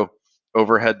crypto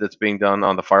overhead that's being done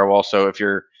on the firewall. So if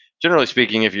you're, generally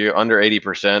speaking, if you're under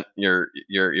 80%,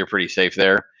 you're pretty safe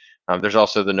there. There's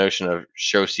also the notion of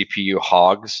show CPU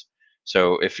hogs.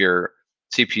 So if your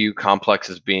CPU complex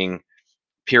is being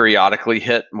periodically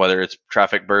hit, whether it's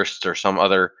traffic bursts or some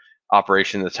other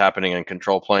operation that's happening in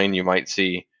control plane, you might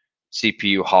see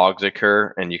CPU hogs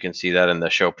occur, and you can see that in the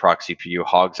show proc CPU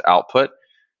hogs output.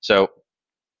 So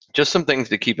just some things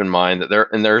to keep in mind that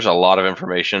there's a lot of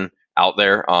information out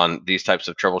there on these types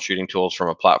of troubleshooting tools from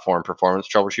a platform performance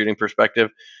troubleshooting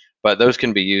perspective, but those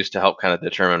can be used to help kind of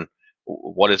determine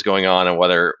what is going on and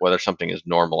whether something is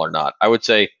normal or not. I would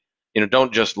say,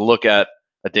 don't just look at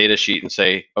a data sheet and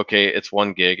say, okay, it's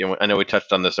 1 gig. And I know we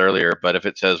touched on this earlier, but if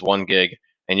it says 1 gig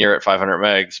and you're at 500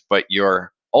 megs, but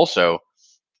you're also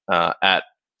at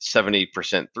 70%,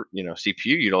 CPU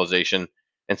utilization,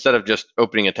 instead of just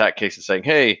opening attack case and saying,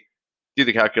 hey, do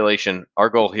the calculation, our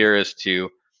goal here is to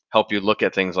help you look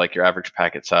at things like your average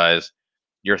packet size,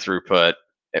 your throughput,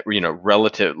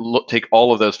 take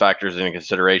all of those factors into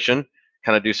consideration,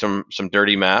 kind of do some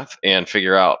dirty math and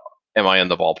figure out, am I in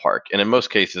the ballpark? And in most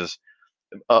cases,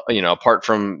 apart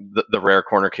from the rare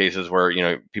corner cases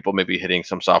where, people may be hitting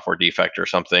some software defect or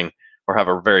something, or have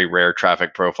a very rare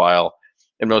traffic profile,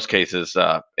 in most cases,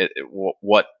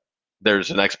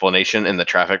 there's an explanation in the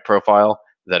traffic profile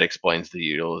that explains the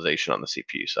utilization on the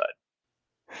CPU side.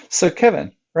 So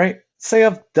Kevin, right? Say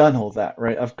I've done all that,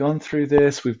 right? I've gone through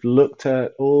this. We've looked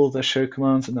at all the show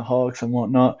commands and the hogs and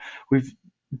whatnot. We've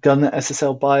done the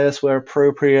SSL bias where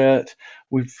appropriate.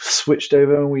 We've switched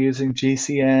over and we're using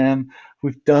GCM.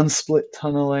 We've done split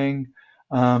tunneling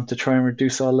to try and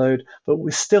reduce our load, but we're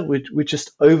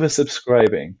just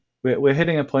oversubscribing. We're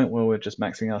hitting a point where we're just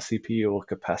maxing our CPU or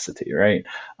capacity, right?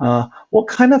 What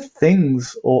kind of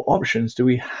things or options do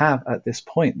we have at this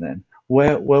point then?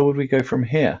 Where would we go from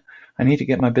here? I need to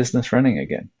get my business running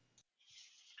again.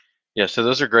 Yeah, so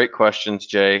those are great questions,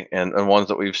 Jay, and ones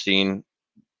that we've seen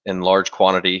in large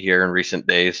quantity here in recent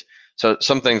days. So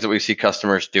some things that we see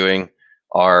customers doing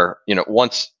are,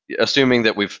 once assuming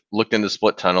that we've looked into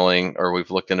split tunneling or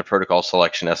we've looked into protocol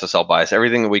selection, SSL bias,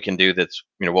 everything that we can do that's,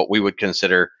 what we would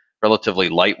consider relatively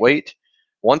lightweight.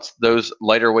 Once those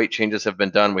lighter weight changes have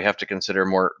been done, we have to consider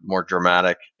more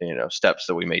dramatic, steps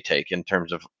that we may take in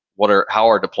terms of how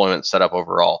our deployment's set up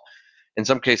overall. In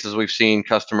some cases, we've seen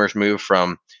customers move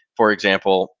from, for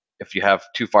example, if you have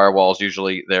 2 firewalls,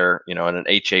 usually they're in an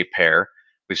HA pair.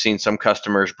 We've seen some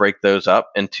customers break those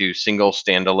up into single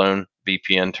standalone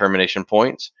VPN termination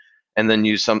points, and then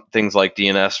use some things like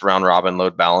DNS round robin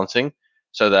load balancing,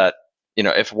 so that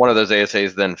if one of those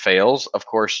ASAs then fails, of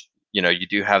course you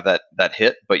do have that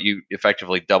hit, but you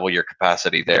effectively double your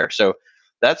capacity there. So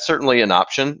that's certainly an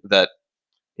option that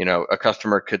a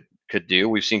customer could do.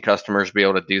 We've seen customers be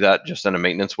able to do that just in a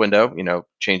maintenance window,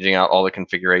 changing out all the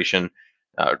configuration,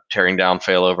 tearing down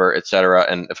failover, et cetera,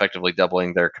 and effectively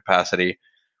doubling their capacity.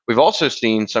 We've also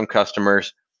seen some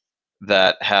customers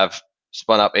that have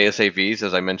spun up ASAVs,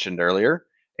 as I mentioned earlier.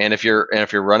 And if you're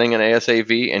running an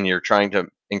ASAV and you're trying to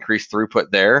increase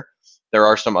throughput there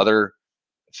are some other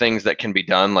things that can be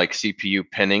done, like CPU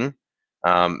pinning,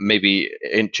 maybe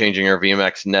in changing our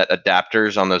VMX net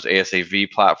adapters on those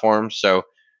ASAV platforms. So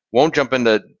won't jump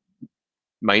into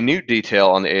minute detail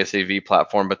on the ASAV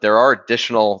platform, but there are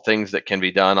additional things that can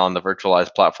be done on the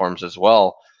virtualized platforms as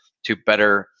well to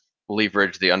better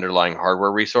leverage the underlying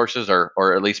hardware resources,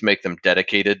 or at least make them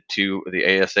dedicated to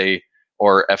the ASA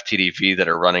or FTDV that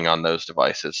are running on those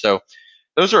devices. So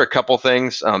those are a couple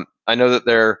things. I know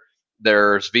that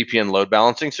there's VPN load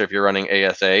balancing. So if you're running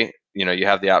ASA, you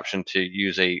have the option to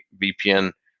use a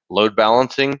VPN load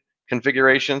balancing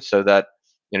configuration, so that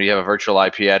you have a virtual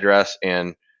IP address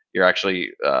and you're actually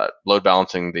load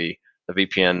balancing the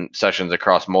VPN sessions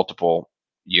across multiple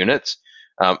units.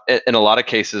 In a lot of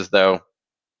cases, though,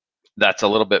 that's a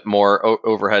little bit more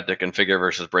overhead to configure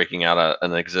versus breaking out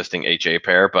an existing HA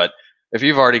pair. But if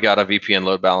you've already got a VPN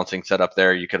load balancing set up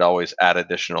there, you could always add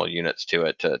additional units to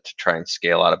it to try and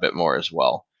scale out a bit more as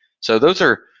well. So those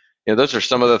are those are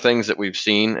some of the things that we've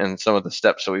seen and some of the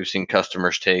steps that we've seen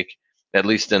customers take, at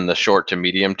least in the short to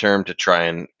medium term, to try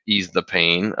and ease the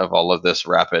pain of all of this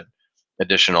rapid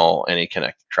additional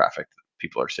AnyConnect traffic that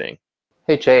people are seeing.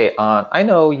 Hey Jay, I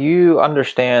know you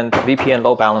understand VPN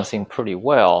load balancing pretty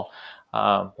well.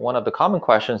 One of the common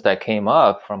questions that came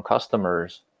up from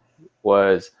customers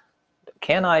was,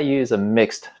 can I use a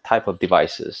mixed type of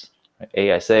devices,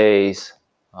 ASAs,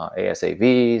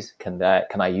 ASAVs?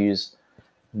 Can I use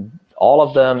all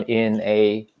of them in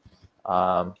a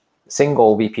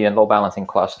single VPN load balancing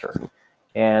cluster?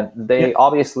 And they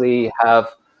obviously have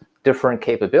different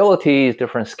capabilities,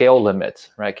 different scale limits,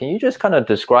 right? Can you just kind of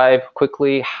describe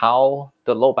quickly how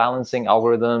the load balancing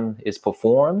algorithm is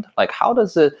performed? Like, how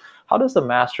does the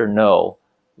master know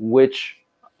which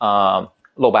load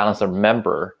balancer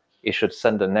member it should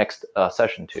send the next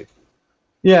session to?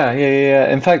 Yeah.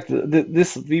 In fact,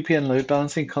 this VPN load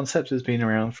balancing concept has been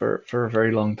around for a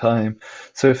very long time.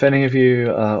 So if any of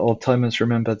you old timers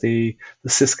remember the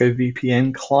Cisco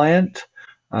VPN client,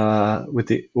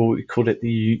 with what we called it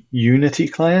the Unity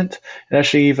client, it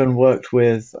actually even worked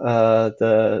with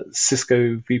the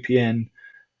Cisco VPN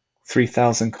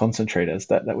 3000 concentrators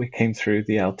that we came through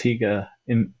the Altiga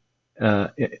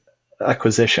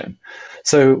acquisition.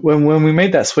 So when we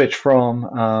made that switch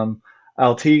from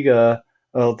Altiga,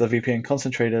 the VPN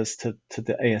concentrators to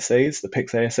the ASAs, the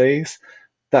PIX ASAs,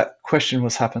 that question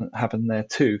was happened there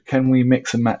too. Can we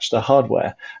mix and match the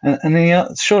hardware? And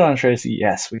the short answer is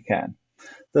yes, we can.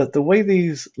 The way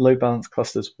these load balance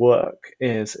clusters work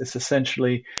is it's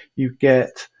essentially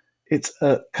it's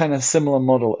a kind of similar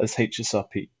model as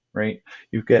HSRP, right?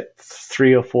 You get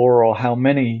 3 or 4 or how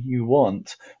many you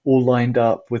want all lined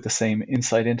up with the same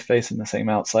inside interface and the same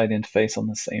outside interface on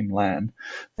the same LAN.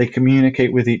 They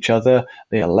communicate with each other.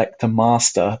 They elect a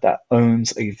master that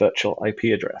owns a virtual IP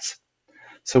address.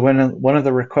 So when one of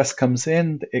the requests comes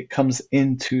in, it comes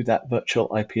into that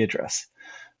virtual IP address.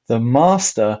 The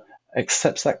master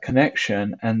accepts that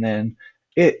connection, and then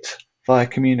it, via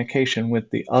communication with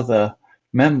the other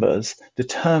members,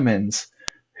 determines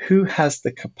who has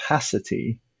the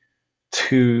capacity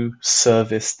to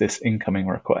service this incoming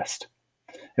request.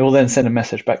 It will then send a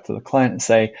message back to the client and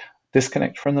say,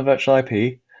 disconnect from the virtual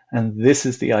IP, and this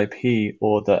is the IP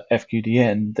or the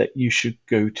FQDN that you should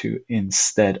go to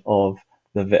instead of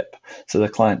the VIP. So the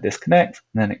client disconnects,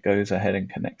 and then it goes ahead and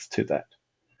connects to that.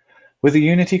 With the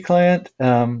Unity client,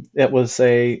 it was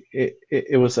a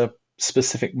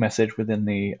specific message within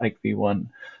the IKE v1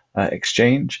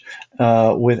 exchange.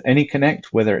 With AnyConnect,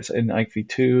 whether it's in IKE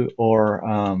v2 or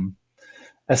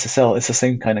SSL, it's the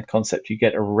same kind of concept. You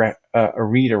get a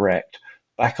redirect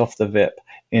back off the VIP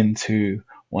into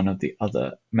one of the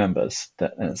other members.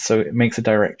 So it makes a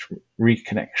direct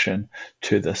reconnection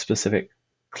to the specific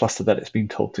cluster that it's been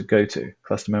told to go to,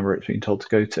 cluster member it's been told to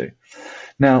go to.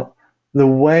 Now, the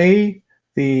way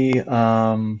the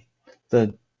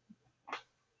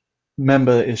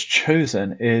member is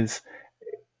chosen is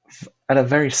at a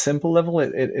very simple level.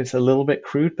 It's a little bit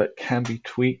crude, but can be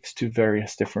tweaked to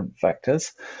various different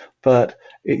factors. But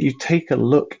you take a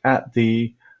look at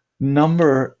the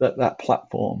number that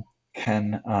platform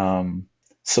can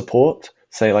support,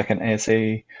 say like an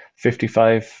ASA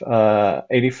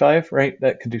 5585, right?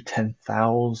 That can do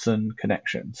 10,000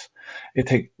 connections. We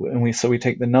take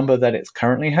the number that it's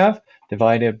currently have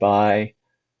divided by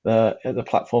the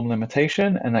platform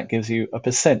limitation, and that gives you a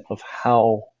percent of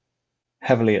how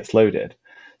heavily it's loaded.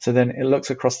 So then it looks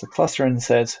across the cluster and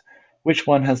says, which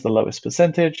one has the lowest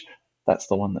percentage? That's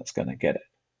the one that's going to get it.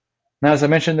 Now, as I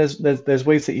mentioned, there's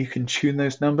ways that you can tune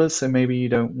those numbers. So maybe you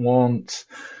don't want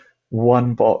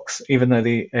one box, even though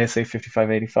the ASA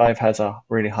 5585 has a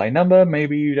really high number,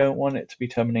 maybe you don't want it to be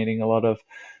terminating a lot of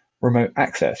remote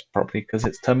access, probably because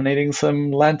it's terminating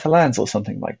some LAN to LANs or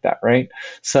something like that, right?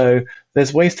 So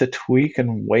there's ways to tweak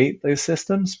and weight those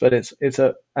systems, but at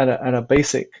a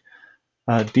basic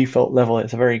default level,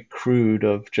 it's a very crude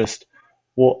of just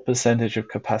what percentage of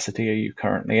capacity are you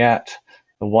currently at.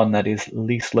 The one that is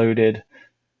least loaded,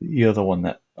 you're the one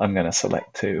that I'm going to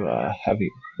select to have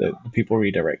the people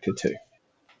redirected to.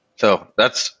 So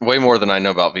that's way more than I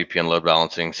know about VPN load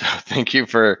balancing. So thank you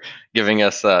for giving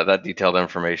us that detailed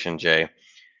information, Jay.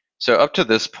 So up to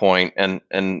this point,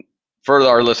 and for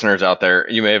our listeners out there,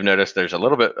 you may have noticed there's a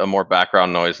little bit of more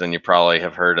background noise than you probably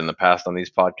have heard in the past on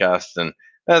these podcasts. And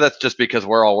that's just because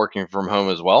we're all working from home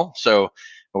as well. So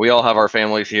we all have our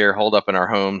families here holed up in our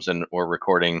homes, and we're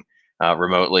recording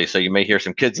remotely. So you may hear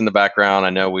some kids in the background.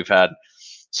 I know we've had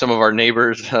some of our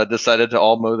neighbors decided to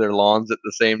all mow their lawns at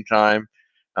the same time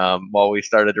while we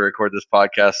started to record this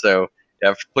podcast. So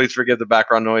Yeah, please forgive the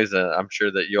background noise. I'm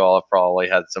sure that you all have probably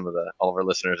had all of our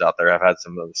listeners out there have had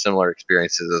some of the similar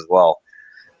experiences as well.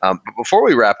 But before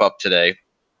we wrap up today,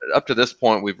 up to this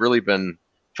point, we've really been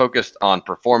focused on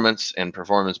performance and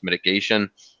performance mitigation.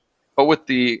 But with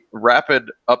the rapid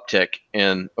uptick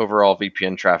in overall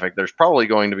VPN traffic, there's probably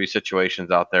going to be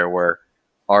situations out there where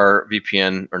our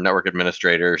VPN or network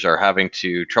administrators are having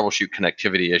to troubleshoot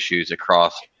connectivity issues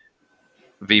across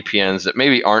VPNs that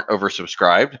maybe aren't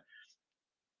oversubscribed.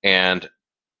 And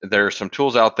there are some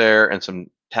tools out there and some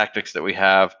tactics that we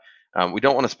have. We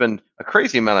don't want to spend a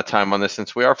crazy amount of time on this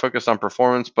since we are focused on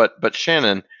performance. But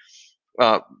Shannon,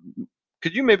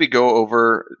 could you maybe go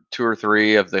over 2 or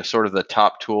 3 of the sort of the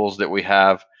top tools that we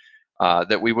have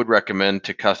that we would recommend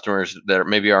to customers that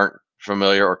maybe aren't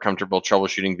familiar or comfortable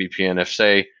troubleshooting VPN? If,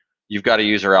 say, you've got a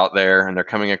user out there and they're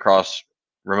coming across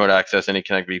remote access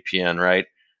AnyConnect VPN, right?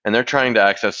 And they're trying to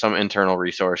access some internal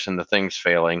resource and the thing's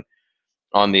failing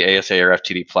on the ASA or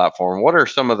FTD platform. What are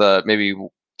some of the maybe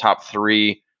top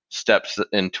 3 steps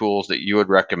and tools that you would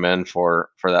recommend for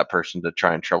that person to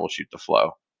try and troubleshoot the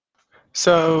flow?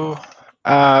 So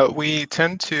we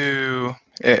tend to,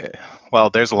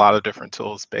 there's a lot of different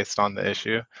tools based on the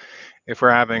issue. If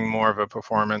we're having more of a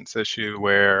performance issue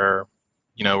where,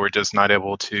 we're just not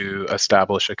able to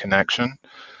establish a connection,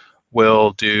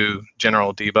 we'll do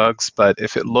general debugs. But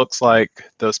if it looks like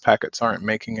those packets aren't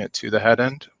making it to the head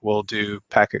end, we'll do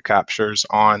packet captures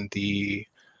on the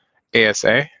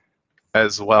ASA,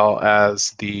 as well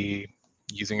as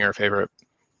using your favorite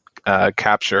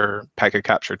packet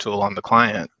capture tool on the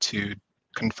client to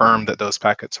confirm that those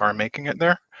packets are making it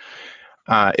there.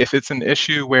 If it's an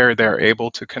issue where they're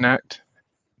able to connect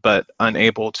but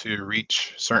unable to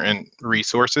reach certain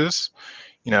resources,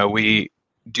 we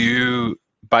do,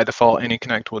 by default,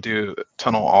 AnyConnect will do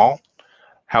tunnel all.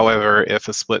 However, if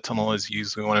a split tunnel is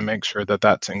used, we want to make sure that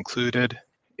that's included.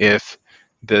 If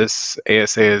this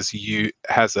ASA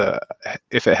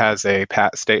if it has a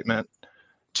PAT statement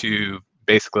to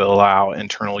basically allow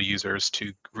internal users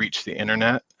to reach the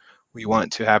internet, we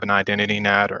want to have an identity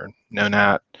NAT or no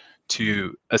NAT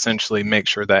to essentially make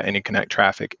sure that AnyConnect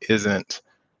traffic isn't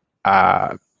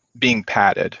being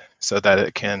padded so that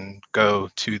it can go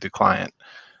to the client.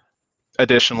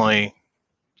 Additionally,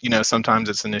 sometimes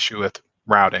it's an issue with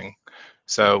routing.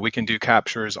 So we can do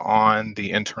captures on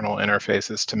the internal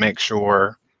interfaces to make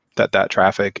sure that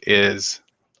traffic is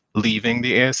leaving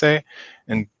the ASA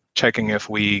and checking if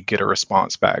we get a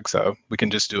response back. So we can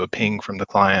just do a ping from the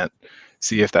client,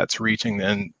 see if that's reaching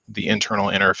the internal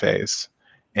interface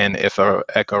and if a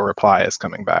echo reply is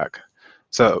coming back.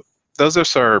 So those are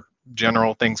sort of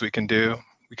general things we can do.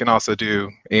 We can also do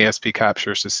ASP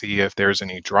captures to see if there's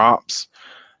any drops.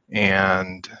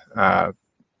 And,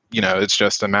 it's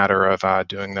just a matter of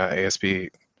doing the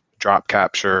ASP drop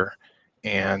capture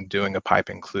and doing a pipe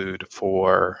include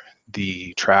for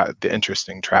the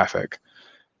interesting traffic.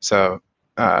 So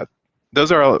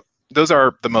those are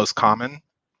the most common,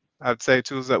 I'd say,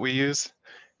 tools that we use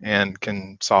and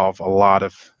can solve a lot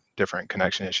of different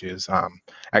connection issues.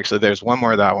 Actually, there's one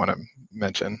more that I want to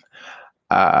mention.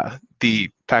 The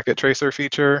packet tracer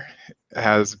feature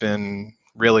has been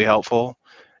really helpful,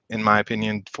 in my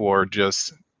opinion, for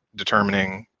just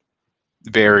determining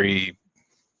very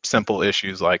simple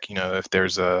issues like, if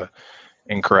there's a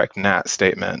incorrect NAT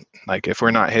statement, like if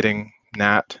we're not hitting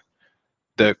NAT,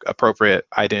 the appropriate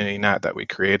identity NAT that we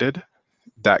created,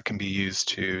 that can be used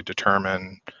to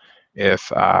determine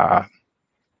if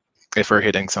we're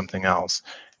hitting something else.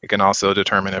 It can also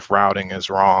determine if routing is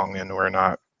wrong and we're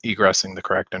not egressing the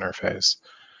correct interface.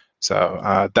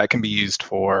 So that can be used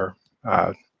for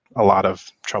a lot of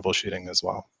troubleshooting as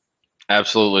well.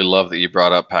 Absolutely love that you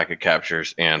brought up packet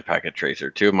captures and packet tracer,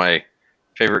 2 of my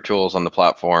favorite tools on the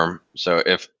platform. So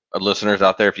if listeners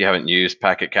out there, if you haven't used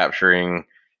packet capturing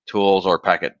tools or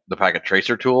the packet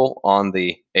tracer tool on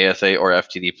the ASA or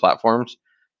FTD platforms,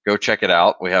 go check it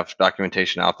out. We have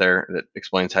documentation out there that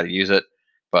explains how to use it,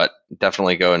 but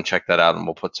definitely go and check that out, and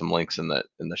we'll put some links in the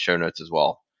show notes as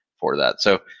well for that.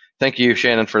 So thank you,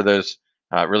 Shannon, for those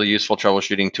really useful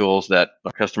troubleshooting tools that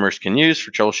our customers can use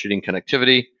for troubleshooting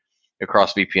connectivity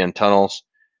across VPN tunnels.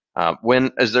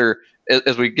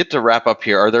 As we get to wrap up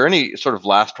here, are there any sort of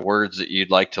last words that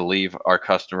you'd like to leave our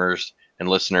customers and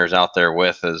listeners out there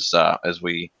with as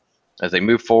they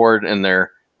move forward in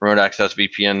their remote access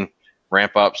VPN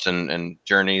ramp ups and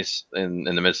journeys in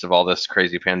the midst of all this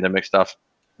crazy pandemic stuff?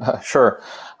 Sure.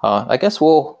 I guess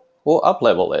we'll up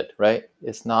level it, right?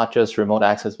 It's not just remote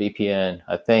access VPN.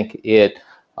 I think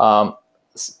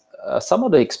some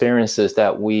of the experiences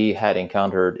that we had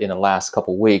encountered in the last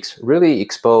couple of weeks really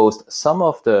exposed some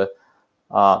of the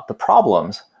the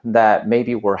problems that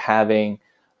maybe we're having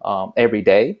every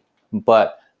day,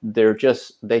 but they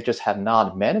just have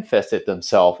not manifested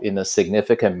themselves in a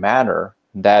significant manner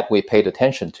that we paid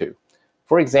attention to.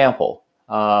 For example,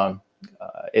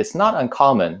 it's not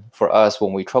uncommon for us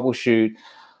when we troubleshoot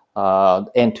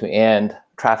end-to-end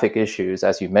traffic issues,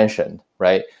 as you mentioned,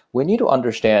 right? We need to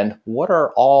understand what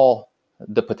are all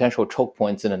the potential choke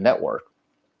points in a network.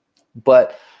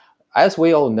 But as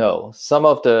we all know, some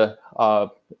of the,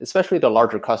 especially the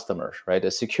larger customers, right?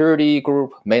 The security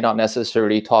group may not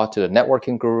necessarily talk to the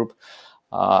networking group.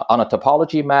 On a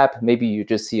topology map, maybe you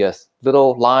just see a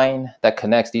little line that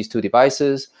connects these two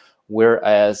devices,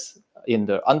 whereas in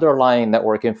the underlying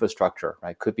network infrastructure,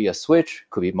 right, could be a switch,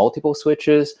 could be multiple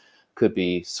switches, could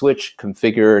be switch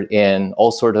configured in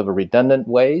all sorts of redundant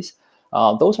ways.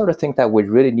 Those are the things that we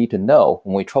really need to know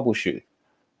when we troubleshoot.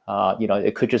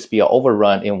 It could just be an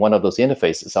overrun in one of those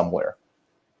interfaces somewhere.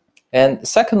 And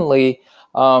secondly,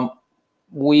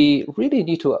 we really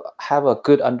need to have a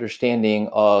good understanding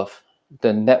of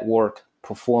the network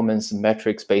performance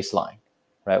metrics baseline,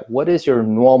 right? What is your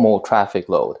normal traffic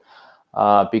load?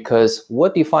 Because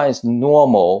what defines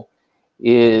normal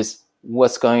is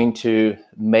what's going to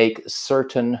make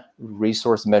certain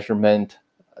resource measurement,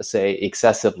 say,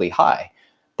 excessively high.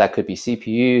 That could be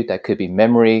CPU, that could be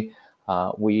memory.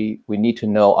 We need to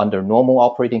know under normal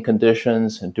operating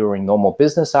conditions and during normal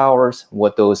business hours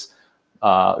what those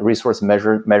resource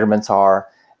measurements are.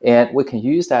 And we can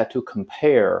use that to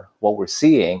compare what we're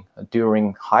seeing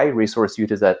during high resource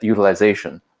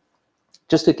utilization,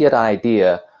 just to get an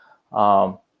idea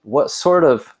what sort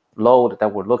of load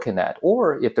that we're looking at,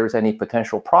 or if there's any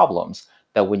potential problems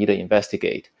that we need to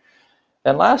investigate.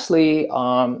 And lastly,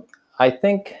 I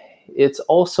think it's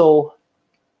also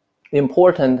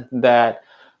important that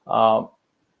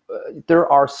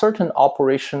there are certain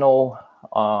operational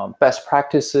best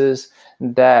practices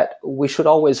that we should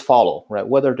always follow, right?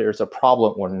 Whether there's a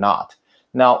problem or not.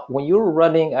 Now, when you're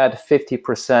running at 50%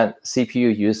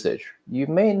 CPU usage, you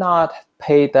may not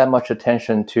pay that much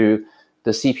attention to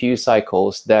the CPU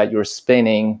cycles that you're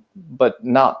spinning, but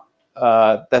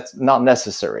that's not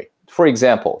necessary. For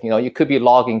example, you could be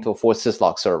logging to 4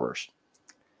 syslog servers.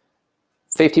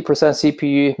 50%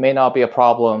 CPU may not be a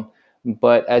problem,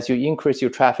 but as you increase your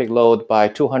traffic load by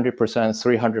 200%,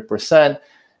 300%,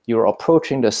 you're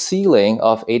approaching the ceiling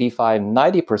of 85,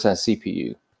 90%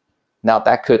 CPU. Now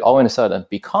that could all of a sudden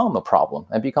become a problem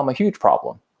and become a huge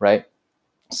problem, right?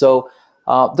 So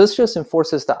this just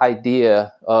enforces the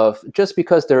idea of just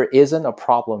because there isn't a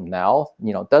problem now,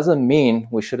 doesn't mean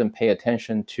we shouldn't pay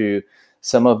attention to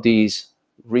some of these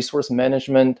resource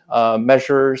management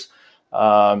measures,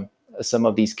 some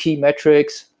of these key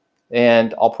metrics,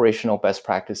 and operational best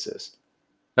practices.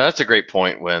 That's a great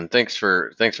point, Win. Thanks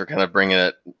for kind of bringing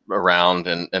it around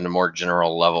in a more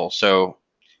general level. So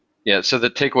yeah, so the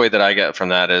takeaway that I get from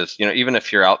that is, even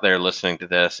if you're out there listening to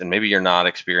this and maybe you're not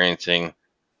experiencing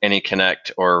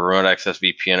AnyConnect or remote access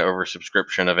VPN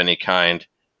oversubscription of any kind,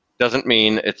 doesn't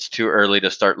mean it's too early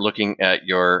to start looking at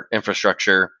your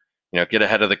infrastructure. Get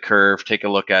ahead of the curve, take a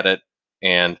look at it,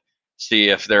 and see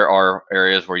if there are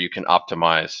areas where you can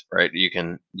optimize, right? You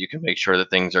can make sure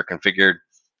that things are configured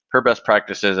per best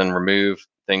practices and remove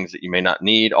things that you may not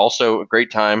need. Also, a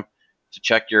great time to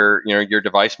check your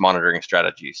device monitoring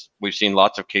strategies. We've seen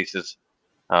lots of cases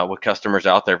with customers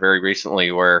out there very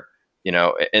recently where,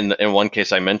 in one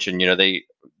case I mentioned,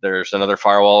 there's another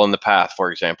firewall in the path,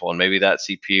 for example, and maybe that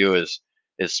CPU is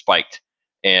spiked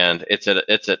and it's at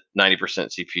 90%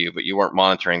 CPU, but you weren't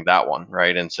monitoring that one,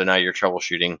 right? And so now you're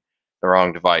troubleshooting the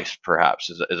wrong device, perhaps,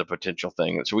 is a potential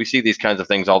thing. And so we see these kinds of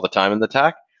things all the time in the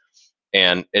TAC,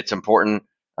 and it's important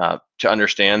to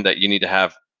understand that you need to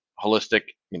have holistic,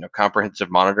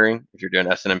 comprehensive monitoring. If you're doing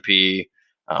SNMP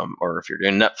or if you're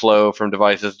doing NetFlow from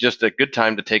devices, just a good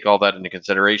time to take all that into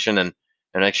consideration and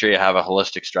make sure you have a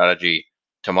holistic strategy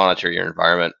to monitor your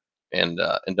environment, and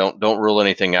don't rule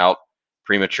anything out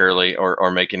prematurely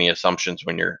or make any assumptions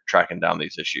when you're tracking down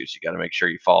these issues. You got to make sure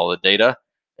you follow the data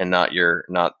and not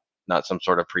some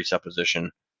sort of presupposition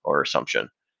or assumption.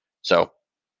 So,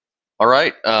 all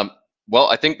right. Well,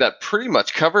 I think that pretty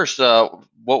much covers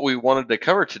what we wanted to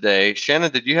cover today.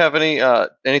 Shannon, did you have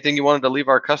anything you wanted to leave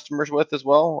our customers with as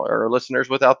well, or our listeners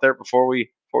with out there before we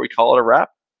call it a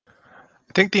wrap?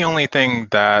 I think the only thing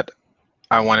that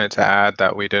I wanted to add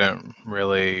that we didn't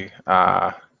really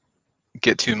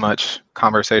get too much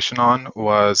conversation on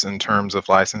was in terms of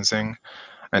licensing.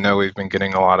 I know we've been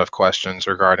getting a lot of questions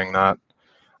regarding that.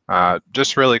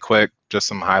 Just really quick, just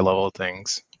some high-level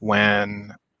things.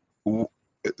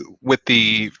 With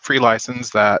the free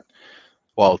license that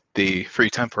the free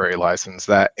temporary license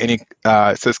that any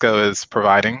Cisco is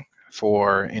providing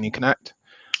for AnyConnect.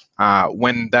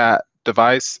 When that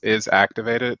device is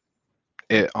activated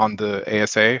on the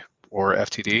ASA or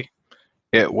FTD,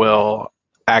 it will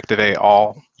activate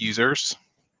all users.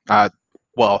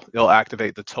 It'll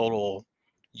activate the total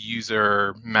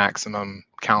user maximum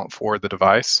count for the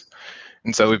device.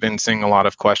 And so we've been seeing a lot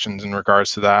of questions in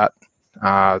regards to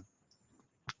that.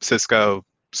 Cisco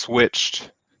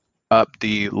switched up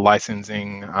the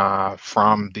licensing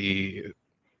from the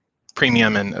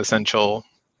premium and essential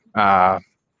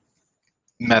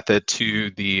method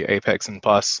to the Apex and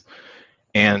Plus.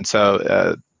 And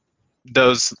so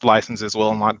those licenses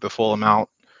will unlock the full amount,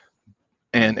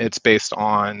 and it's based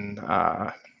on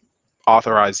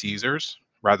authorized users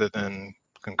rather than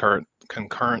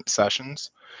concurrent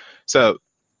sessions. So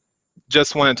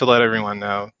just wanted to let everyone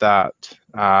know that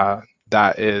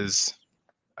that is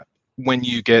when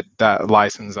you get that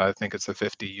license. I think it's a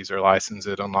 50 user license.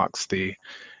 It unlocks the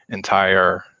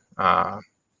entire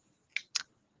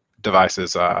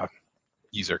device's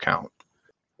user count.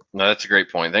 No, that's a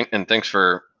great point. And thanks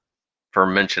for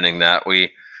mentioning that.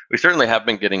 We certainly have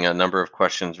been getting a number of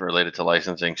questions related to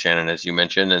licensing, Shannon, as you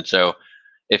mentioned. And so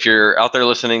if you're out there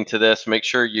listening to this, make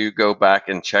sure you go back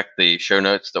and check the show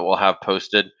notes that we'll have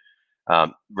posted.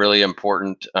 Really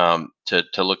important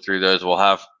to look through those. We'll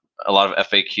have a lot of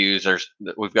FAQs.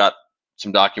 We've got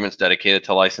some documents dedicated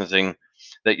to licensing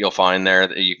that you'll find there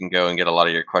that you can go and get a lot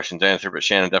of your questions answered. But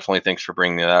Shannon, definitely thanks for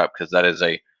bringing that up, because that is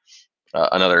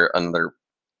another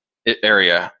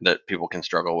area that people can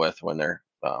struggle with when they're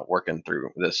working through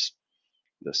this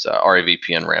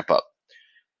RAVPN ramp up.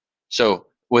 So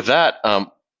with that,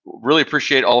 really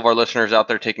appreciate all of our listeners out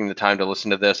there taking the time to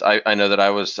listen to this. I know that I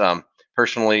was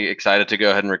personally excited to go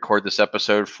ahead and record this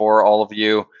episode for all of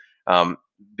you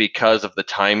because of the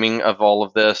timing of all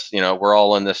of this. We're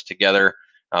all in this together.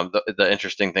 The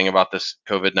interesting thing about this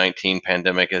COVID-19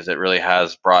 pandemic is it really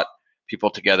has brought people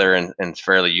together in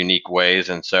fairly unique ways.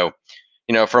 And so,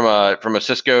 from a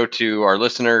Cisco to our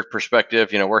listener perspective,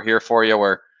 we're here for you.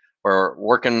 We're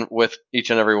working with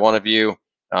each and every one of you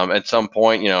at some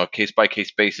point, case by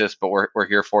case basis, but we're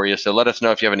here for you. So let us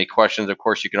know if you have any questions. Of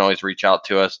course, you can always reach out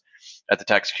to us at the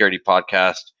Tax Security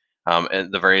Podcast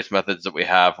and the various methods that we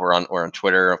have. We're on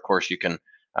Twitter. Of course, you can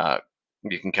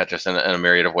catch us in a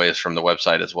myriad of ways from the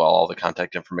website as well. All the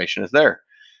contact information is there.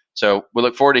 So we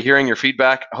look forward to hearing your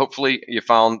feedback. Hopefully you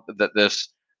found that this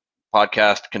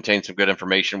podcast contains some good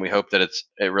information. We hope that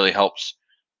it really helps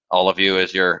all of you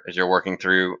as you're working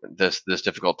through this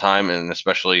difficult time, and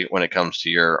especially when it comes to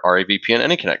your RAVPN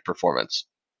AnyConnect performance.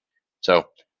 So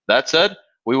that said,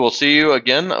 we will see you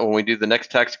again when we do the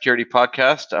next Tax Security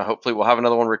Podcast. Hopefully we'll have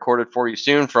another one recorded for you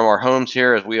soon from our homes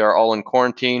here, as we are all in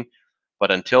quarantine.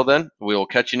 But until then, we will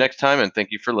catch you next time, and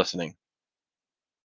thank you for listening.